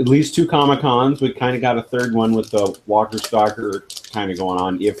you've got at least 2 Comic-Cons. We kind of got a third one with the Walker Stalker kind of going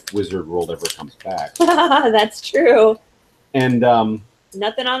on if Wizard World ever comes back. That's true. And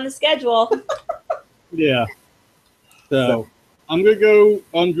nothing on the schedule. Yeah. So I'm going to go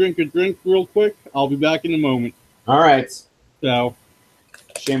undrink a drink real quick. I'll be back in a moment. All right. So.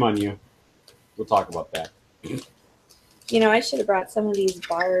 Shame on you. We'll talk about that. I should have brought some of these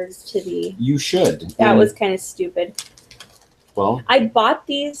bars to the... You should. That was kind of stupid. Well, I bought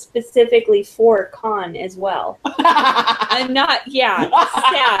these specifically for con as well. I'm not... Yeah,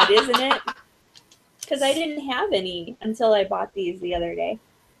 sad, isn't it? Because I didn't have any until I bought these the other day.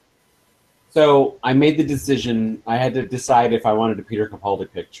 So I made the decision. I had to decide if I wanted a Peter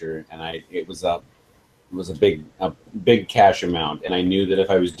Capaldi picture, and it was a big cash amount, and I knew that if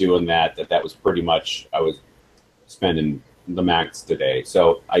I was doing that was pretty much I was spending the max today.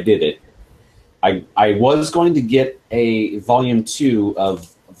 So I did it. I was going to get a volume 2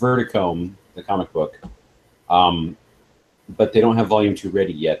 of Verdacomb, the comic book, but they don't have volume 2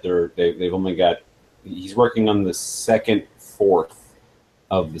 ready yet. They've only got. He's working on the 2nd, 4th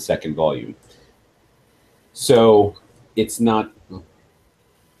of the 2nd volume. So it's not.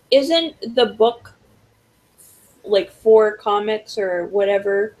 Isn't the book like 4 comics or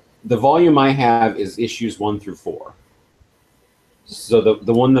whatever? The volume I have is issues 1 through 4. So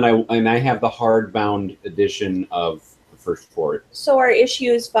the one that I have the hardbound edition of the first 4. So are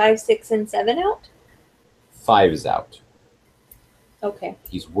issues 5, 6, and 7 out? 5 is out. Okay.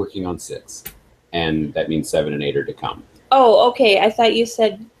 He's working on 6, and that means 7 and 8 are to come. Oh, okay. I thought you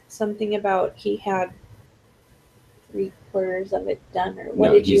said something about he had 3/4 of it done, or what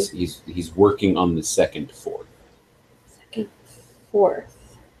No, did you? he's working on the second fourth. Second, fourth.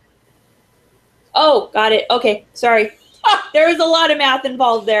 Oh, got it. Okay, sorry. There was a lot of math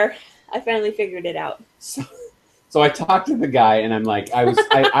involved there. I finally figured it out. So I talked to the guy, and I'm like, I was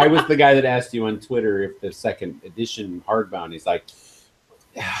the guy that asked you on Twitter if the second edition hardbound. He's like,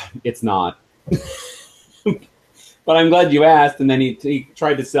 it's not. But I'm glad you asked. And then he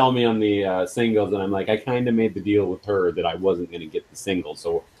tried to sell me on the singles, and I'm like, I kind of made the deal with her that I wasn't going to get the single,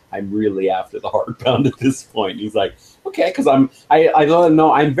 so I'm really after the hardbound at this point. And he's like, okay, because I let him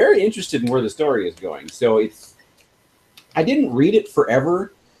know I'm very interested in where the story is going. So I didn't read it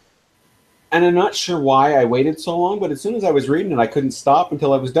forever, and I'm not sure why I waited so long. But as soon as I was reading it, I couldn't stop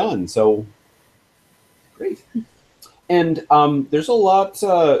until I was done. So great. And there's a lot.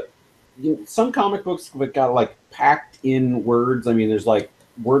 Some comic books that got like packed in words. I mean, there's like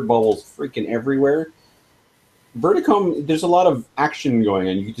word bubbles freaking everywhere. Verdacomb, there's a lot of action going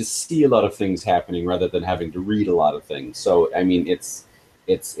on. You can just see a lot of things happening rather than having to read a lot of things. So, I mean, it's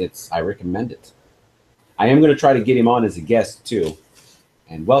I recommend it. I am going to try to get him on as a guest too.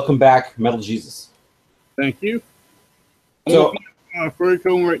 And welcome back, Metal Jesus. Thank you. So,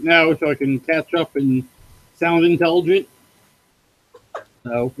 Verdacomb right now, so I can catch up and sound intelligent.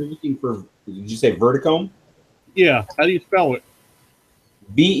 So, you're looking for? Did you say Verdacomb? Yeah. How do you spell it?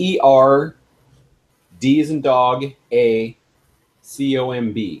 BER. D as in dog, ACOMB.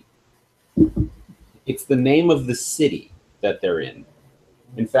 It's the name of the city that they're in.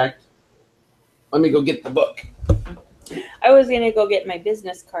 In fact, let me go get the book. I was gonna go get my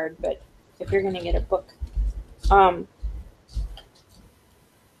business card, but if you're gonna get a book, I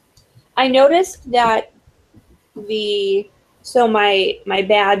noticed that my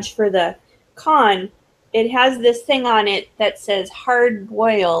badge for the con, it has this thing on it that says hard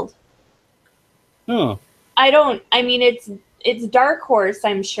boiled. Huh. I mean, it's Dark Horse,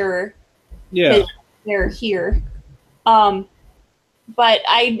 I'm sure. Yeah. They're here. But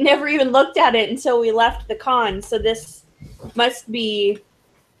I never even looked at it until we left the con. So this must be,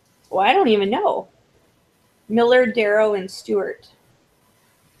 well, I don't even know. Miller, Darrow, and Stewart.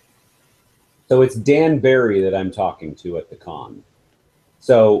 So it's Dan Barry that I'm talking to at the con.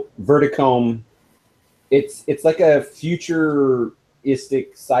 So Verdacomb, it's like a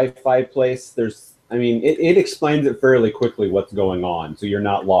futuristic sci-fi place. It explains it fairly quickly what's going on, so you're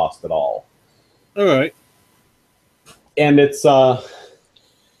not lost at all. All right. And it's I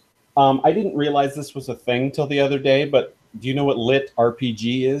didn't realize this was a thing till the other day, but do you know what lit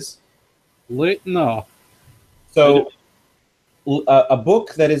RPG is? Lit? No. So a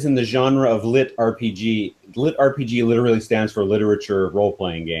book that is in the genre of lit RPG literally stands for literature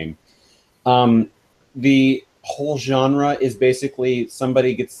role-playing game. The whole genre is basically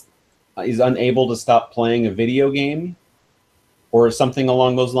somebody is unable to stop playing a video game or something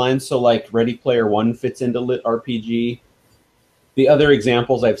along those lines. So like Ready Player One fits into lit RPG. The other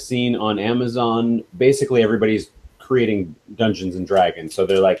examples I've seen on Amazon, basically everybody's creating Dungeons and Dragons. So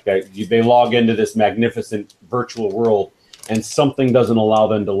they're like, they log into this magnificent virtual world and something doesn't allow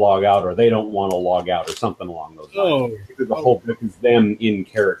them to log out, or they don't want to log out, or something along those lines. Oh. The whole book is them in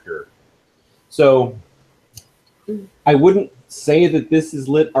character. So I wouldn't say that this is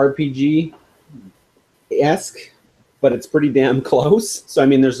lit RPG-esque, but it's pretty damn close. So I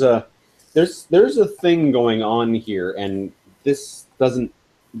mean, there's a thing going on here, and this doesn't.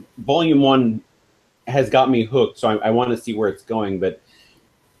 Volume 1 has got me hooked, so I want to see where it's going, but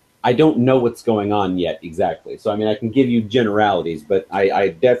I don't know what's going on yet exactly. So I mean, I can give you generalities, but I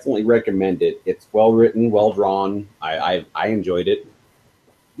definitely recommend it. It's well written, well drawn. I enjoyed it.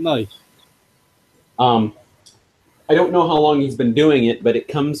 Nice. I don't know how long he's been doing it, but it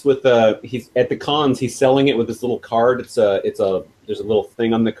comes with he's at the cons. He's selling it with this little card. There's a little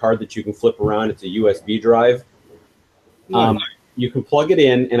thing on the card that you can flip around. It's a USB drive. You can plug it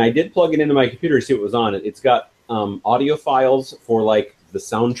in, and I did plug it into my computer to see what was on it. It's got audio files for like the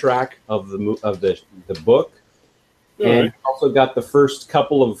soundtrack of the book, and it's also got the first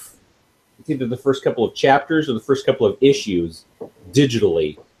couple of, it's either the first couple of chapters or the first couple of issues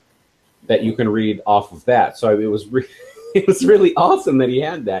digitally that you can read off of that. So it was it was really awesome that he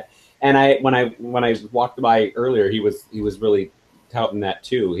had that. And when I walked by earlier, he was really touting that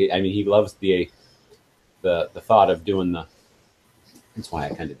too. He loves the thought of doing the. That's why I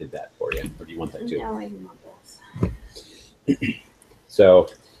kind of did that for you. Or do you want that too? No, I want this. So,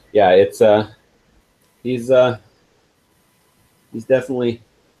 yeah, it's he's definitely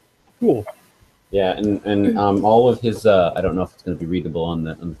cool. Yeah, and all of his I don't know if it's going to be readable on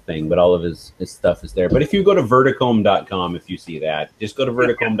the thing, but all of his stuff is there. But if you go to Verdacomb.com, if you see that, just go to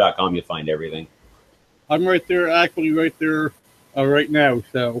Verdacomb.com, you'll find everything. I'm right there, actually right there, right now.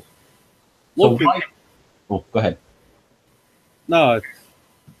 So, So oh, go ahead. No.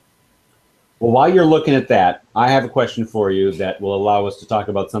 Well, while you're looking at that, I have a question for you that will allow us to talk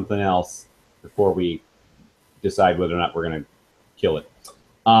about something else before we decide whether or not we're going to kill it.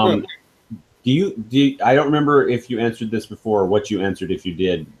 Sure. Do you? I don't remember if you answered this before. Or what you answered if you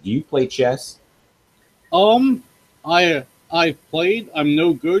did? Do you play chess? I played. I'm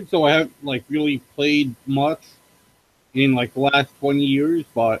no good, so I haven't like really played much in like the last 20 years.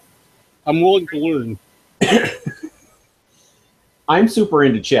 But I'm willing to learn. I'm super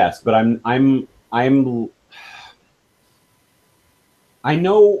into chess, but I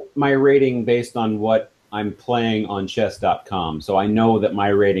know my rating based on what I'm playing on chess.com. So I know that my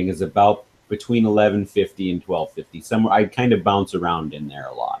rating is about between 1150 and 1250. Somewhere I kind of bounce around in there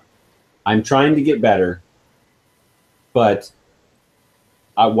a lot. I'm trying to get better, but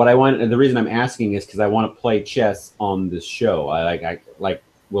what I want, the reason I'm asking is because I want to play chess on this show. I like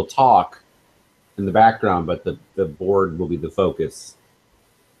we'll talk in the background, but the board will be the focus.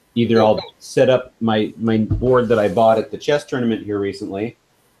 Either I'll set up my board that I bought at the chess tournament here recently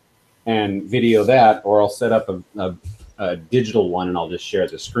and video that, or I'll set up a digital one and I'll just share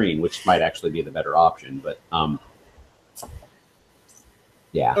the screen, which might actually be the better option. But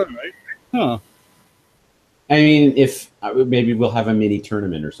yeah. All right. Huh. I mean, if maybe we'll have a mini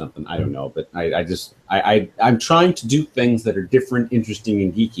tournament or something. I don't know, but I'm trying to do things that are different, interesting,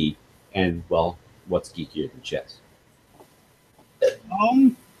 and geeky. And well, what's geekier than chess?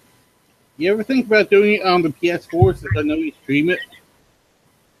 You ever think about doing it on the PS4 since I know you stream it?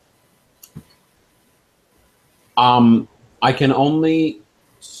 I can only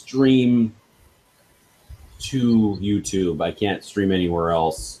stream to YouTube. I can't stream anywhere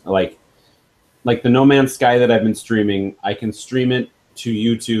else. Like the No Man's Sky that I've been streaming, I can stream it to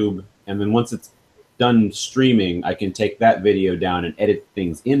YouTube, and then once it's done streaming, I can take that video down and edit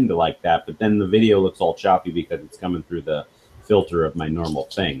things into like that, but then the video looks all choppy because it's coming through the filter of my normal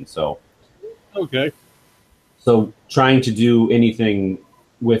thing. So okay. So trying to do anything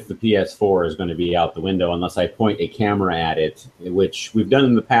with the PS4 is going to be out the window unless I point a camera at it, which we've done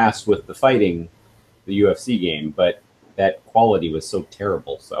in the past with the fighting, the UFC game, but that quality was so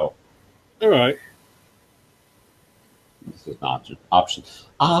terrible. So all right. This is an option.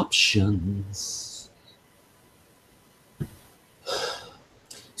 Options.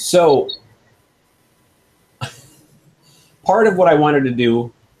 So part of what I wanted to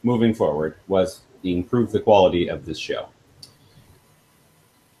do moving forward was improve the quality of this show.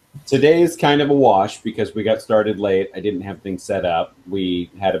 Today is kind of a wash because we got started late. I didn't have things set up.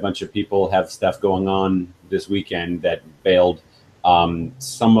 We had a bunch of people have stuff going on this weekend that bailed.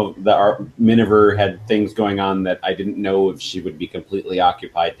 Some of our Miniver had things going on that I didn't know if she would be completely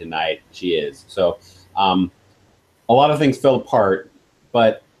occupied tonight. She is. So a lot of things fell apart,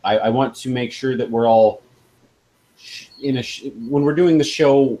 but I want to make sure that we're all when we're doing the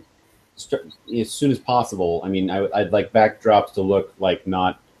show as soon as possible. I mean, I'd like backdrops to look like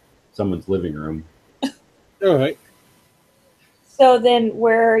not someone's living room. All right. So then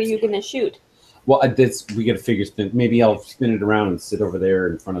where are you going to shoot? Well, we got to figure. Maybe I'll spin it around and sit over there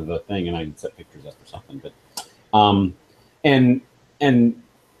in front of the thing, and I can set pictures up or something. But, and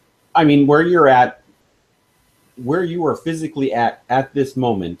I mean, where you are physically at this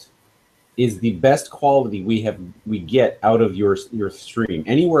moment is the best quality we get out of your stream.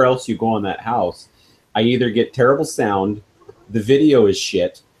 Anywhere else you go on that house, I either get terrible sound, the video is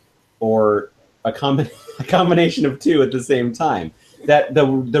shit, or a combination of two at the same time. That the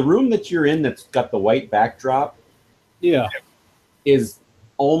room that you're in that's got the white backdrop, yeah, is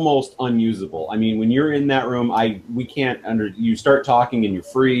almost unusable. I mean, when you're in that room, we can't you start talking and you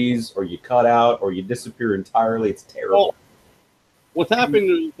freeze, or you cut out, or you disappear entirely. It's terrible. Well, what's happened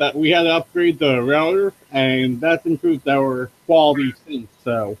is that we had to upgrade the router, and that's improved our quality since.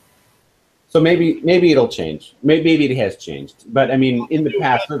 So maybe it'll change. Maybe it has changed. But I mean, in the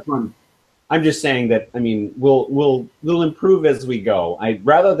past, I'm just saying that, I mean, we'll improve as we go.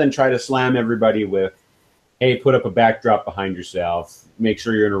 Rather than try to slam everybody with, hey, put up a backdrop behind yourself, make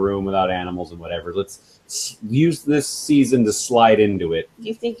sure you're in a room without animals and whatever. Let's use this season to slide into it. Do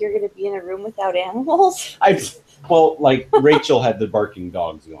you think you're going to be in a room without animals? Well, like Rachel had the barking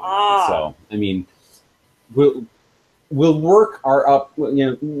dogs going on, so I mean, we'll work our up.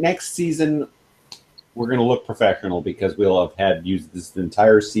 Next season we're going to look professional because we'll have used this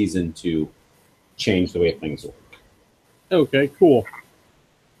entire season to change the way things work. Okay, cool.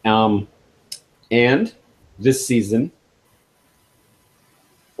 And this season,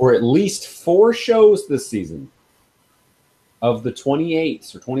 or at least 4 shows this season of the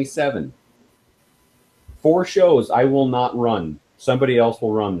 28 or 27, 4 shows I will not run. Somebody else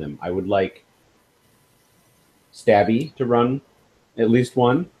will run them. I would like Stabby to run at least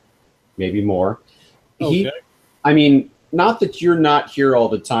one, maybe more. Okay. I mean, not that you're not here all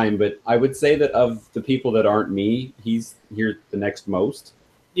the time, but I would say that of the people that aren't me, he's here the next most.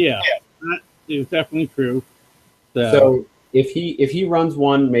 Yeah, that is definitely true. So if he runs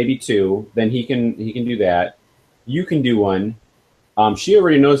one, maybe 2, then he can do that. You can do one. She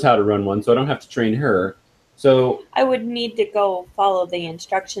already knows how to run one, so I don't have to train her. So I would need to go follow the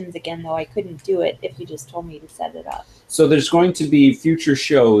instructions again, though. I couldn't do it if you just told me to set it up. So there's going to be future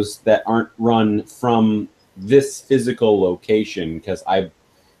shows that aren't run from this physical location, because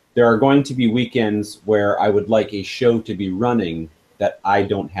there are going to be weekends where I would like a show to be running that I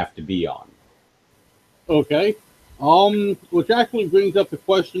don't have to be on. Okay. Which actually brings up the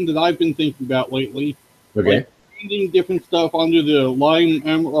question that I've been thinking about lately. Okay. Like, changing different stuff under the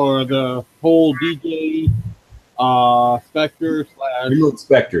line or the whole DJ Spectre / Remote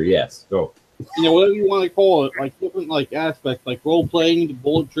Spectre, yes. Go. You know, whatever you want to call it, like different like aspects, like role playing, the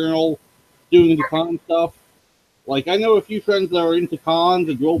bullet journal, doing the con stuff. Like, I know a few friends that are into cons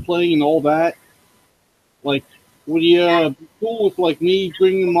and role playing and all that. Like, would you be cool with like me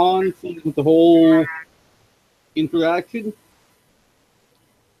bringing them on, seeing with the whole interaction?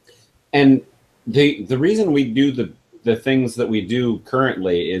 And the reason we do the things that we do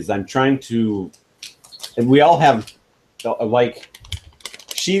currently is I'm trying to, and we all have, like,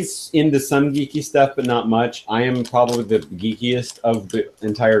 she's into some geeky stuff, but not much. I am probably the geekiest of the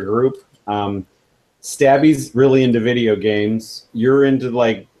entire group. Stabby's really into video games. You're into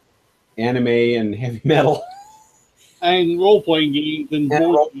like anime and heavy metal. And role-playing games and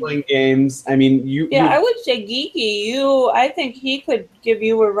role-playing games. I mean, I would say geeky. I think he could give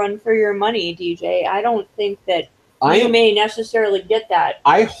you a run for your money, DJ. I don't think that you may necessarily get that.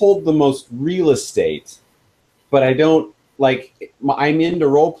 I hold the most real estate, but I don't, like, I'm into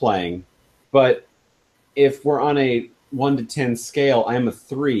role-playing, but if we're on a 1 to 10 scale, I'm a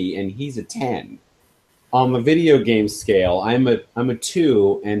 3 and he's a 10. On the video game scale, I'm a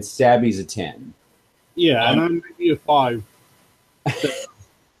 2 and Stabby's a 10. Yeah, and I'm maybe a 5.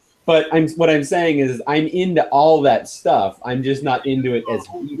 But what I'm saying is I'm into all that stuff. I'm just not into it as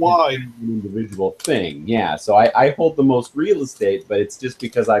an individual thing. Yeah, so I hold the most real estate, but it's just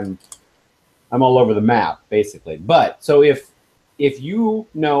because I'm all over the map, basically. But so if you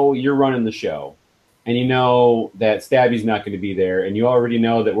know you're running the show, and you know that Stabby's not going to be there, and you already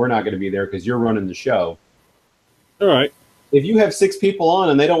know that we're not going to be there because you're running the show. All right. If you have 6 people on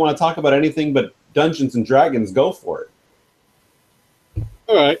and they don't want to talk about anything but Dungeons and Dragons, go for it.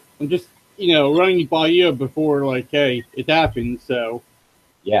 All right. I'm just, running by you before, like, hey, it happens, so.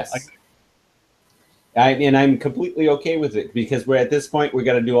 Yes. And I'm completely okay with it, because we're at this point, we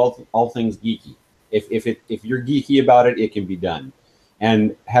got to do all things geeky. If you're geeky about it, it can be done.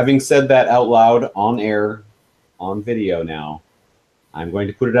 And having said that out loud, on air, on video now, I'm going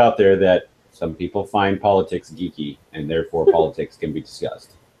to put it out there that some people find politics geeky, and therefore politics can be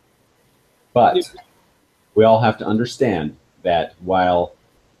discussed. But we all have to understand that while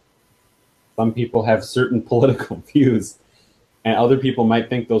some people have certain political views, and other people might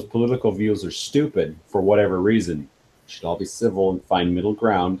think those political views are stupid for whatever reason, we should all be civil and find middle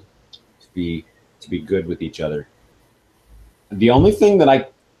ground to be good with each other. The only thing that I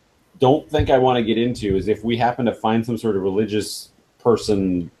don't think I want to get into is if we happen to find some sort of religious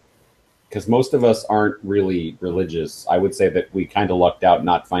person, because most of us aren't really religious. I would say that we kind of lucked out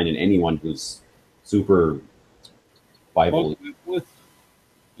not finding anyone who's super Bible. With,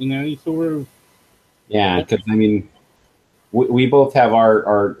 sort of. Yeah, because, I mean, we both have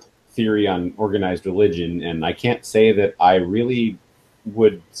our theory on organized religion, and I can't say that I really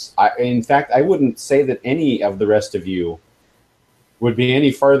would. In fact, I wouldn't say that any of the rest of you would be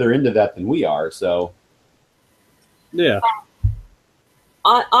any farther into that than we are. So, yeah.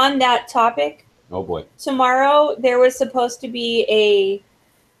 On that topic, oh boy, tomorrow there was supposed to be a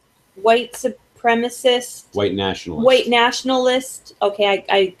white nationalist. Okay,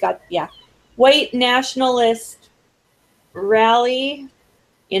 I got, yeah, white nationalist rally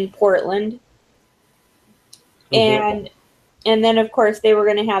in Portland, and then of course they were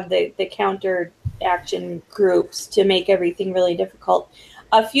going to have the counter action groups to make everything really difficult.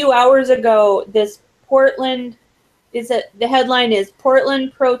 A few hours ago, the headline is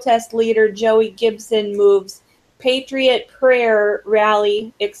Portland protest leader Joey Gibson moves Patriot Prayer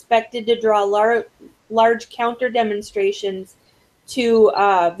rally expected to draw large counter demonstrations to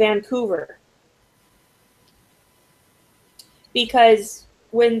Vancouver. because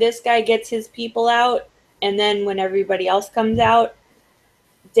when this guy gets his people out, and then when everybody else comes out,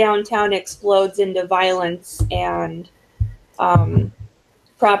 downtown explodes into violence and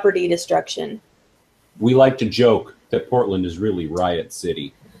property destruction. We like to joke that Portland is really Riot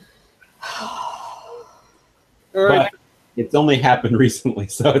City. But it's only happened recently,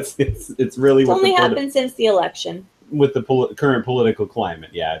 so it's really it's only happened since the election. With the current political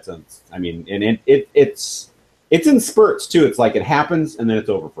climate, yeah, I mean, and it's in spurts too. It's like it happens and then it's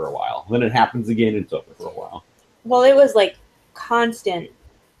over for a while. Then it happens again and it's over for a while. Well, it was like constant,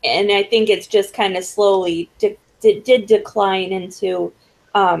 and I think it's just kind of slowly did decline into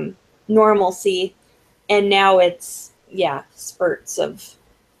normalcy, and now it's spurts of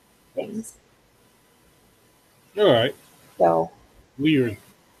things. All right. So weird.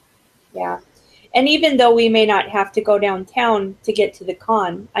 Yeah. And even though we may not have to go downtown to get to the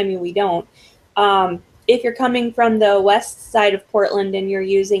con, I mean, we don't. If you're coming from the west side of Portland and you're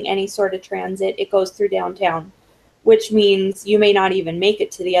using any sort of transit, it goes through downtown, which means you may not even make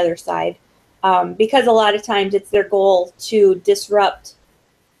it to the other side, because a lot of times it's their goal to disrupt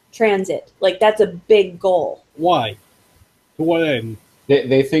transit. Like, that's a big goal. Why? To what end?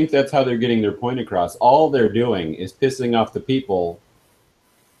 They think that's how they're getting their point across. All they're doing is pissing off the people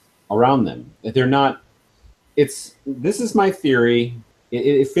around them. They're not. This is my theory.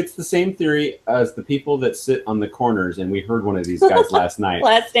 It fits the same theory as the people that sit on the corners, and we heard one of these guys last night.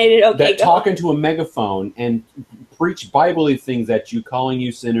 That talk into a megaphone and preach Bible-y things at you, calling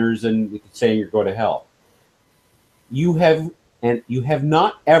you sinners and saying you're going to hell. You have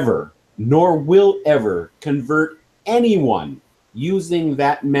not ever, nor will ever, convert anyone using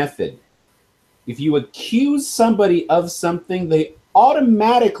that method. If you accuse somebody of something, they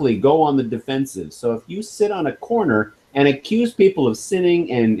automatically go on the defensive. So if you sit on a corner and accuse people of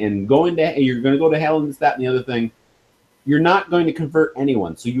sinning and you're going to go to hell and this, that, and the other thing, you're not going to convert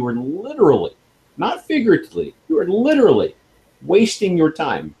anyone. So you are literally, not figuratively, you are literally wasting your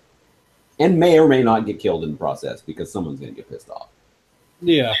time, and may or may not get killed in the process because someone's going to get pissed off.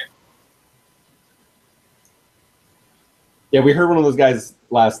 Yeah. Yeah, we heard one of those guys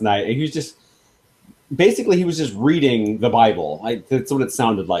last night, and he was just reading the Bible. That's what it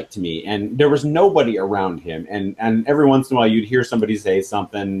sounded like to me. And there was nobody around him. And every once in a while you'd hear somebody say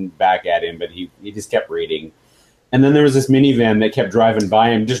something back at him, but he just kept reading. And then there was this minivan that kept driving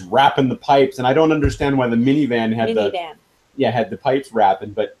by him, just wrapping the pipes. And I don't understand why the minivan had had the pipes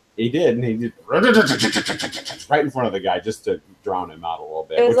wrapping, but he did. And he did right in front of the guy just to drown him out a little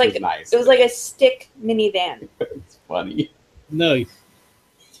bit. It was was nice. It was like a stick minivan. It's funny. Nice.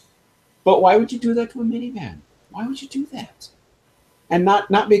 But why would you do that to a minivan? Why would you do that? And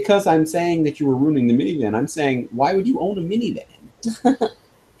not because I'm saying that you were ruining the minivan. I'm saying, why would you own a minivan?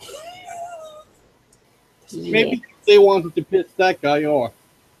 Maybe they wanted to piss that guy off.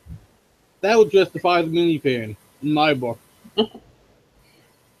 That would justify the minivan, in my book.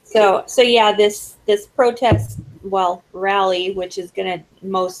 So yeah, this protest, rally, which is going to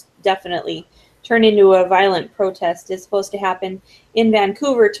most definitely turn into a violent protest, is supposed to happen in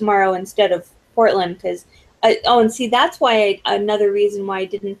Vancouver tomorrow instead of Portland. Because and see, that's why another reason why I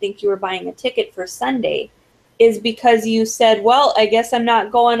didn't think you were buying a ticket for Sunday is because you said, well, I guess I'm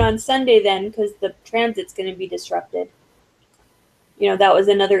not going on Sunday then because the transit's going to be disrupted. You know, that was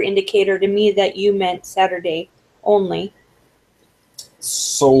another indicator to me that you meant Saturday only.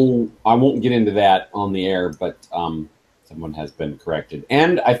 So I won't get into that on the air, but someone has been corrected,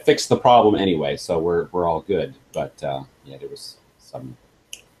 and I fixed the problem anyway, so we're all good. But yeah, there was some.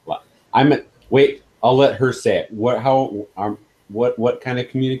 Wait, I'll let her say it. What kind of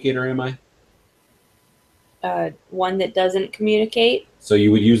communicator am I? One that doesn't communicate. So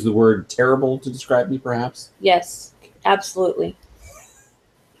you would use the word terrible to describe me, perhaps? Yes, absolutely.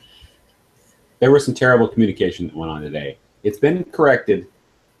 There was some terrible communication that went on today. It's been corrected.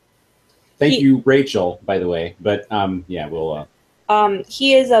 Thank you, Rachel, by the way. But yeah, we'll.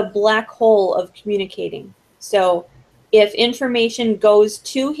 He is a black hole of communicating. So if information goes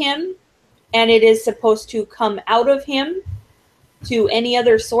to him and it is supposed to come out of him to any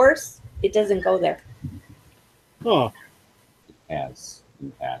other source, it doesn't go there. Huh. It has in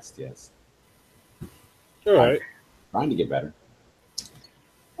the past, yes. All right. Trying to get better.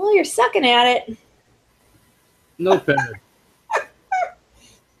 Well, you're sucking at it. No bad.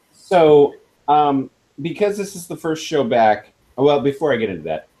 So, because this is the first show back, well, before I get into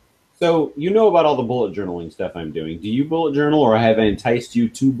that, so you know about all the bullet journaling stuff I'm doing. Do you bullet journal, or have I enticed you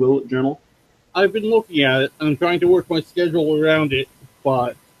to bullet journal? I've been looking at it, and I'm trying to work my schedule around it,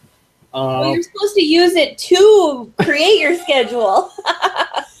 but... well, you're supposed to use it to create your schedule.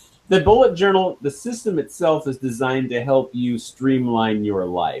 the bullet journal, the system itself is designed to help you streamline your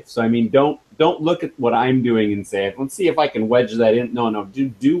life. So I mean, don't look at what I'm doing and say, let's see if I can wedge that in. No,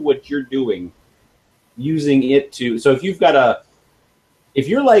 do what you're doing, using it to. So if you're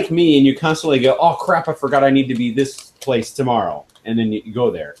like me and you constantly go, oh crap, I forgot I need to be this place tomorrow, and then you go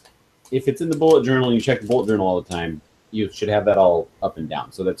there. If it's in the bullet journal and you check the bullet journal all the time, you should have that all up and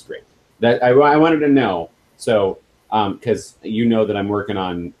down. So that's great. That I wanted to know. So because you know that I'm working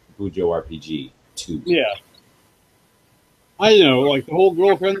on Bujo RPG 2. Yeah. I know, like, the whole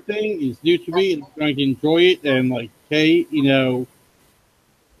girlfriend thing is new to me, and I'm trying to enjoy it, and, like, hey, you know,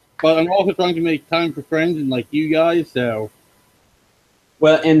 but I'm also trying to make time for friends and, like, you guys, so.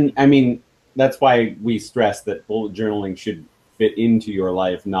 Well, and, I mean, that's why we stress that bullet journaling should fit into your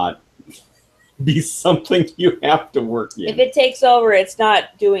life, not be something you have to work in. If it takes over, it's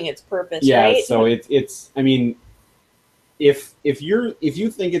not doing its purpose, right? Yeah, so it's, I mean, if you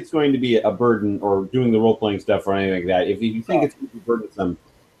think it's going to be a burden, or doing the role-playing stuff or anything like that, if you think it's going to be burdensome,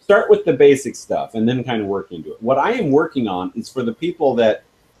 start with the basic stuff and then kind of work into it. What I am working on is for the people that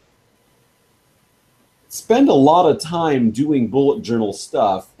spend a lot of time doing bullet journal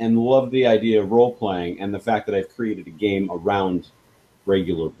stuff and love the idea of role-playing and the fact that I've created a game around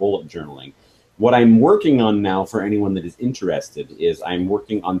regular bullet journaling. What I'm working on now for anyone that is interested is I'm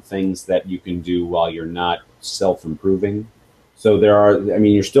working on things that you can do while you're not self-improving. So I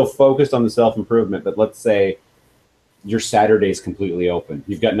mean, you're still focused on the self-improvement, but let's say your Saturday's completely open.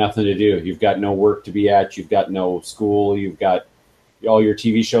 You've got nothing to do. You've got no work to be at. You've got no school. You've got all your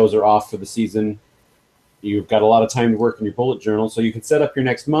TV shows are off for the season. You've got a lot of time to work in your bullet journal, so you can set up your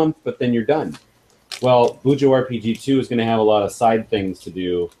next month, but then you're done. Well, Bujo RPG 2 is going to have a lot of side things to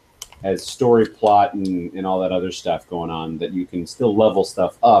do as story plot and all that other stuff going on, that you can still level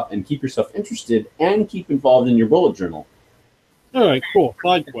stuff up and keep yourself interested and keep involved in your bullet journal. All right, cool.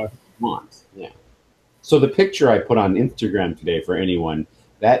 Side quest. Yeah. So the picture I put on Instagram today for anyone,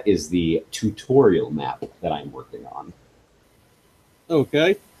 that is the tutorial map that I'm working on.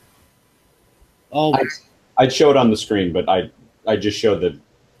 Okay. I'd show it on the screen, but I just showed the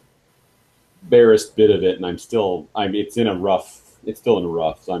barest bit of it, and it's still in a rough,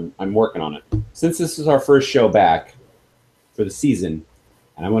 so I'm working on it. Since this is our first show back for the season,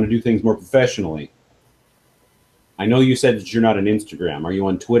 and I want to do things more professionally, I know you said that you're not on Instagram. Are you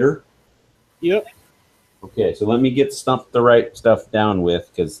on Twitter? Yep. Okay, so let me get the right stuff down with,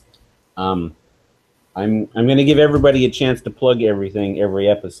 because I'm going to give everybody a chance to plug everything every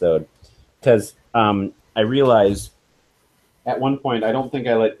episode, because I realize at one point I don't think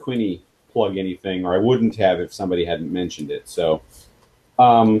I let Quinny plug anything, or I wouldn't have if somebody hadn't mentioned it. So,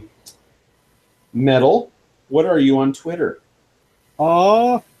 Metal, what are you on Twitter?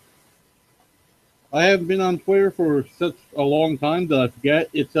 I haven't been on Twitter for such a long time that I forget.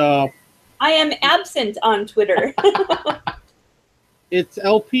 It's I am absent on Twitter. It's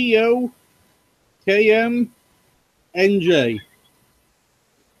LPOKMNJ.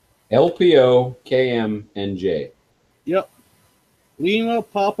 LPOKMNJ. Yep. Lima,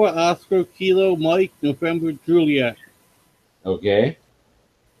 Papa, Oscar, Kilo, Mike, November, Juliet. Okay.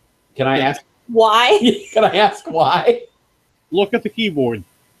 Can I ask why? Can I ask why? Look at the keyboard.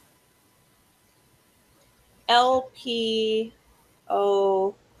 LPO.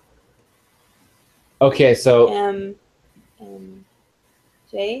 Okay, so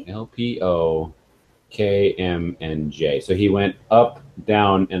J. LPOKMNJ. So he went up,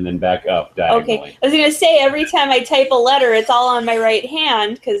 down, and then back up diagonally. Okay, I was gonna say every time I type a letter, it's all on my right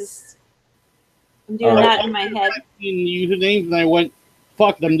hand because I'm doing that in my head. In usernames, and I went,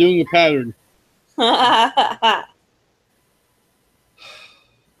 "Fuck it, I'm doing a pattern."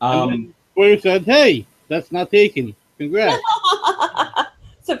 Twitter said, "Hey, that's not taken. Congrats."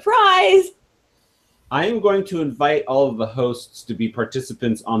 Surprise! I am going to invite all of the hosts to be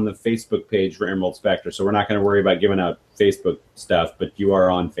participants on the Facebook page for Emerald Spectre, so we're not going to worry about giving out Facebook stuff, but you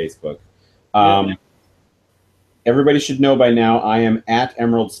are on Facebook. Everybody should know by now I am at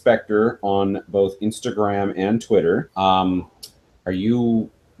Emerald Spectre on both Instagram and Twitter. Are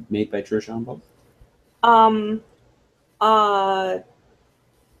you made by Tricia on both?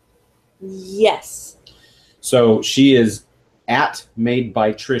 Yes. So she is at Made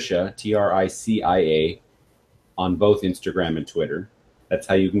by Tricia, Tricia, on both Instagram and Twitter. That's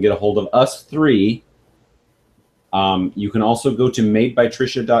how you can get a hold of us three. You can also go to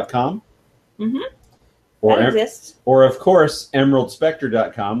madebytricia.com. Mm-hmm. Or, of course,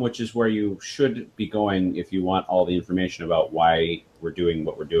 emeraldspectre.com, which is where you should be going if you want all the information about why we're doing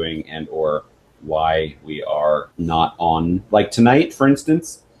what we're doing and or why we are not on. Like tonight, for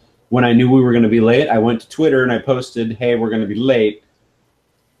instance, when I knew we were going to be late, I went to Twitter and I posted, hey, we're going to be late.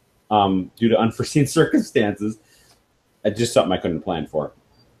 due to unforeseen circumstances. Just something I couldn't plan for,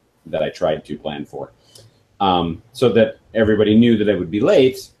 that I tried to plan for. So that everybody knew that I would be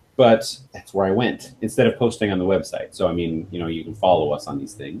late, but that's where I went instead of posting on the website. So, I mean, you know, you can follow us on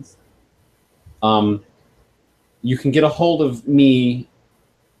these things. You can get a hold of me,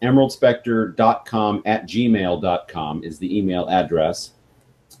 emeraldspectre.com@gmail.com is the email address.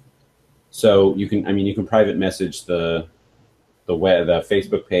 So you can, I mean, you can private message the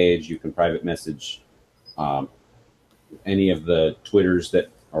Facebook page. You can private message any of the Twitters that,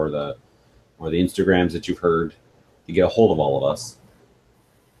 or the Instagrams that you've heard, to get a hold of all of us.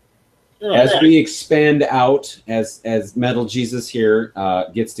 Sure. As we expand out, as Metal Jesus here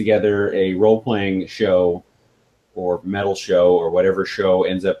gets together a role-playing show or metal show or whatever show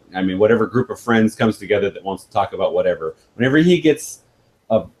ends up, I mean, whatever group of friends comes together that wants to talk about whatever, whenever he gets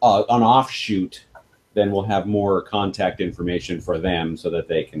an offshoot, then we'll have more contact information for them so that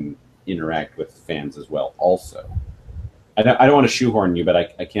they can interact with fans as well also. I don't want to shoehorn you, but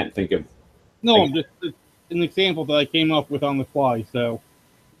I can't think of... No, just an example that I came up with on the fly, so...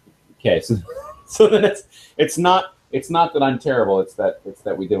 Okay, so then it's not that I'm terrible, it's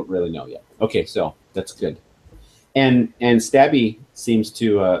that we don't really know yet. Okay, so that's good. And Stabby seems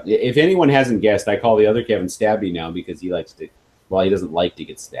to, if anyone hasn't guessed, I call the other Kevin Stabby now because he likes to, well, he doesn't like to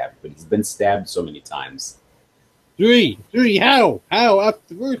get stabbed, but he's been stabbed so many times. Three, how? After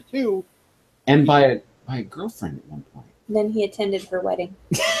the first two. And by a girlfriend at one point. Then he attended her wedding.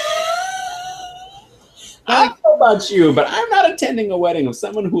 I don't know about you, but I'm not attending a wedding of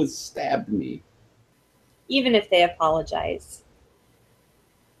someone who has stabbed me. Even if they apologize.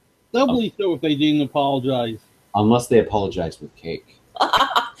 Doubly so if they didn't apologize. Unless they apologize with cake.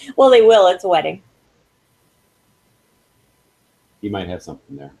 Well, they will. It's a wedding. You might have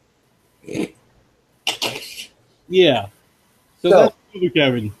something there. Yeah. So that's the other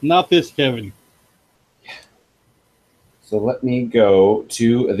Kevin, not this Kevin. So let me go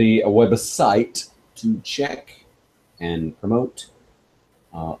to the website to check and promote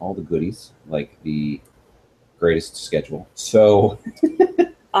all the goodies, like the greatest schedule. So,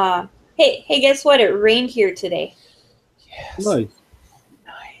 hey, guess what? It rained here today. Yes.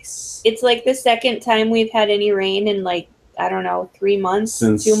 Nice. It's like the second time we've had any rain in, like, I don't know, 3 months,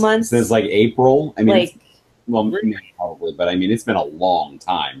 2 months. Since like April. I mean, like, well, probably, but I mean, it's been a long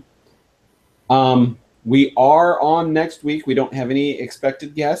time. We are on next week. We don't have any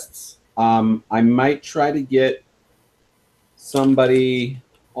expected guests. I might try to get somebody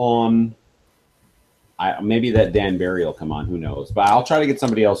on. Maybe that Dan Barry will come on. Who knows? But I'll try to get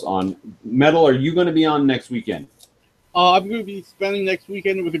somebody else on. Metal, are you going to be on next weekend? I'm going to be spending next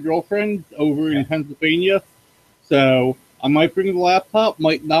weekend with a girlfriend over in Pennsylvania. So I might bring the laptop,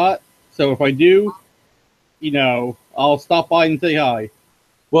 might not. So if I do, you know, I'll stop by and say hi.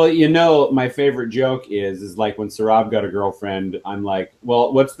 Well, you know, my favorite joke is like when Sarab got a girlfriend, I'm like,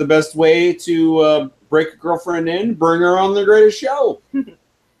 well, what's the best way to break a girlfriend in? Bring her on the greatest show.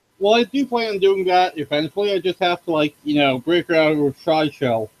 Well, I do plan on doing that eventually. I just have to, like, you know, break her out of her shy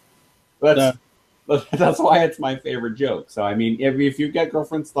shell. That's why it's my favorite joke. So, I mean, if you've got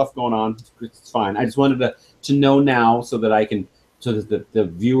girlfriend stuff going on, it's fine. I just wanted to know now so that I can, so that the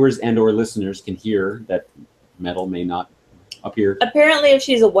viewers and or listeners can hear that Metal may not appear. Apparently, if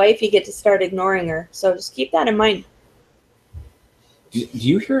she's a wife, you get to start ignoring her. So just keep that in mind. Do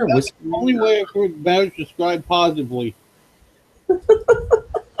you hear a whisper? That's the only way I've heard marriage described positively.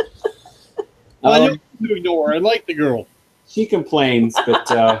 I don't to ignore her. I like the girl. She complains, but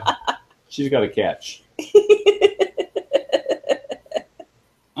she's got a catch.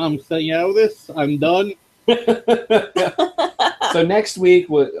 I'm staying out of this. I'm done. So next week,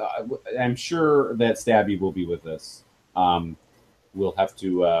 I'm sure that Stabby will be with us. We'll have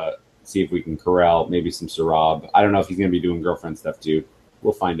to see if we can corral maybe some Sarab. I don't know if he's going to be doing girlfriend stuff too.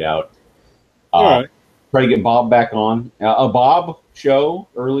 We'll find out. All right. Try to get Bob back on. A Bob show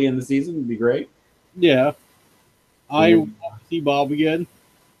early in the season would be great. Yeah. I want to see Bob again.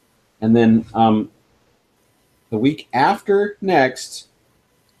 And then the week after next,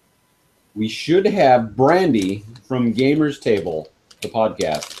 we should have Brandy from Gamers Table, the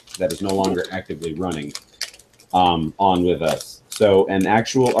podcast that is no longer actively running, on with us. So an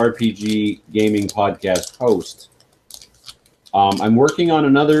actual RPG gaming podcast host. I'm working on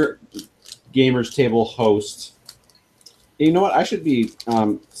another Gamers Table host. You know what? I should be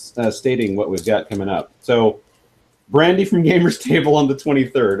stating what we've got coming up. So Brandy from Gamers Table on the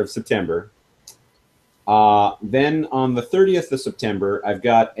 23rd of September. Then on the 30th of September, I've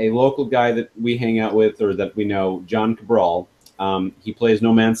got a local guy that we hang out with, or that we know, John Cabral. He plays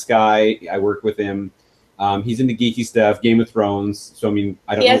No Man's Sky. I work with him. He's into geeky stuff, Game of Thrones. So I mean,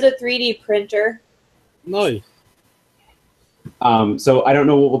 I don't. He know. has a 3D printer. Nice. So I don't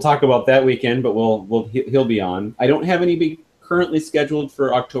know what we'll talk about that weekend, but he'll be on. I don't have any currently scheduled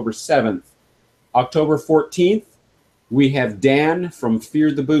for October 7th. October 14th, we have Dan from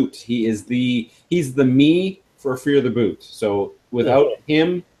Fear the Boot. He's the me for Fear the Boot. So without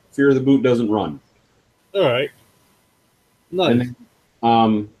him, Fear the Boot doesn't run. All right. Nice.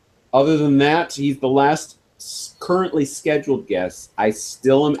 And, other than that, he's the last currently scheduled guest. I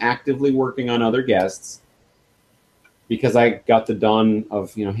still am actively working on other guests because I got the dawn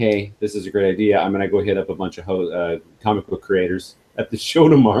of, hey, this is a great idea. I'm going to go hit up a bunch of comic book creators at the show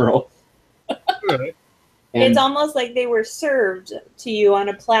tomorrow. Right. It's almost like they were served to you on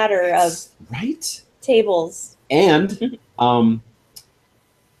a platter of tables. And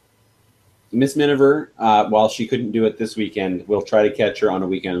Miss Miniver, while she couldn't do it this weekend, we'll try to catch her on a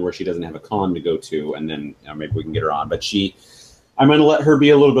weekend where she doesn't have a con to go to, and then maybe we can get her on. But I'm going to let her be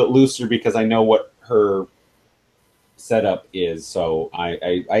a little bit looser because I know what her setup is. So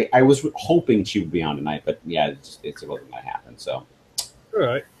I was hoping she would be on tonight, but yeah, it wasn't going to happen. So, all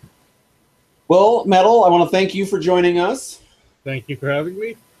right. Well, Metal, I want to thank you for joining us. Thank you for having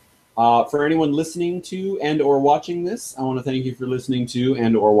me. For anyone listening to and or watching this, I want to thank you for listening to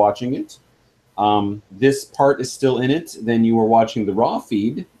and or watching it. This part is still in it. Then you were watching the raw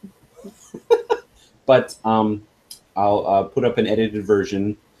feed. But I'll put up an edited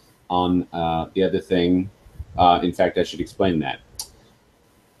version on the other thing. In fact, I should explain that.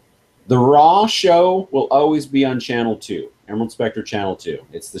 The Raw show will always be on Channel 2, Emerald Spectre Channel 2.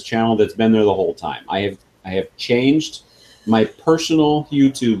 It's the channel that's been there the whole time. I have changed my personal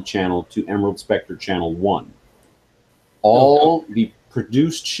YouTube channel to Emerald Spectre Channel 1. All the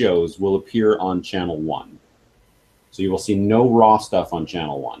produced shows will appear on Channel 1. So you will see no Raw stuff on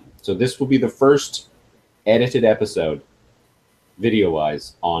Channel 1. So this will be the first edited episode,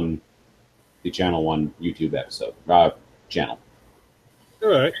 video-wise, on the Channel 1 YouTube channel. All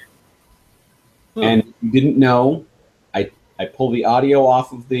right. And if you didn't know, I pull the audio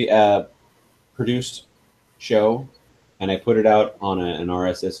off of the produced show, and I put it out on an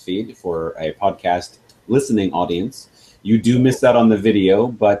RSS feed for a podcast listening audience. You do miss out on the video,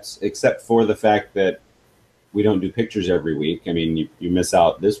 but except for the fact that we don't do pictures every week, I mean, you miss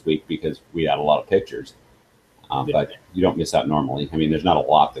out this week because we had a lot of pictures. But you don't miss out normally. I mean, there's not a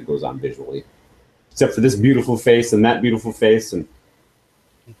lot that goes on visually, except for this beautiful face and that beautiful face and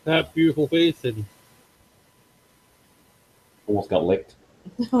that beautiful face and almost got licked.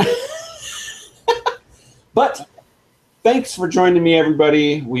 But thanks for joining me,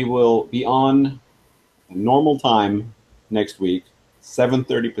 everybody. We will be on normal time next week,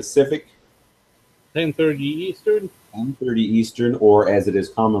 7:30 Pacific, 10:30 Eastern, 10:30 Eastern, or as it is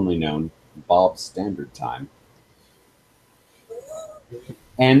commonly known, Bob's Standard Time.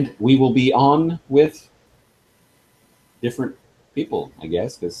 And we will be on with different people, I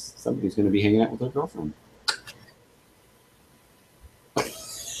guess, because somebody's going to be hanging out with their girlfriend.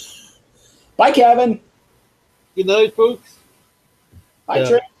 Bye, Kevin. good night, folks. Bye,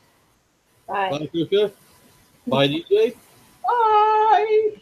 Tricia. Bye. Bye, Tricia. Bye, DJ. Bye.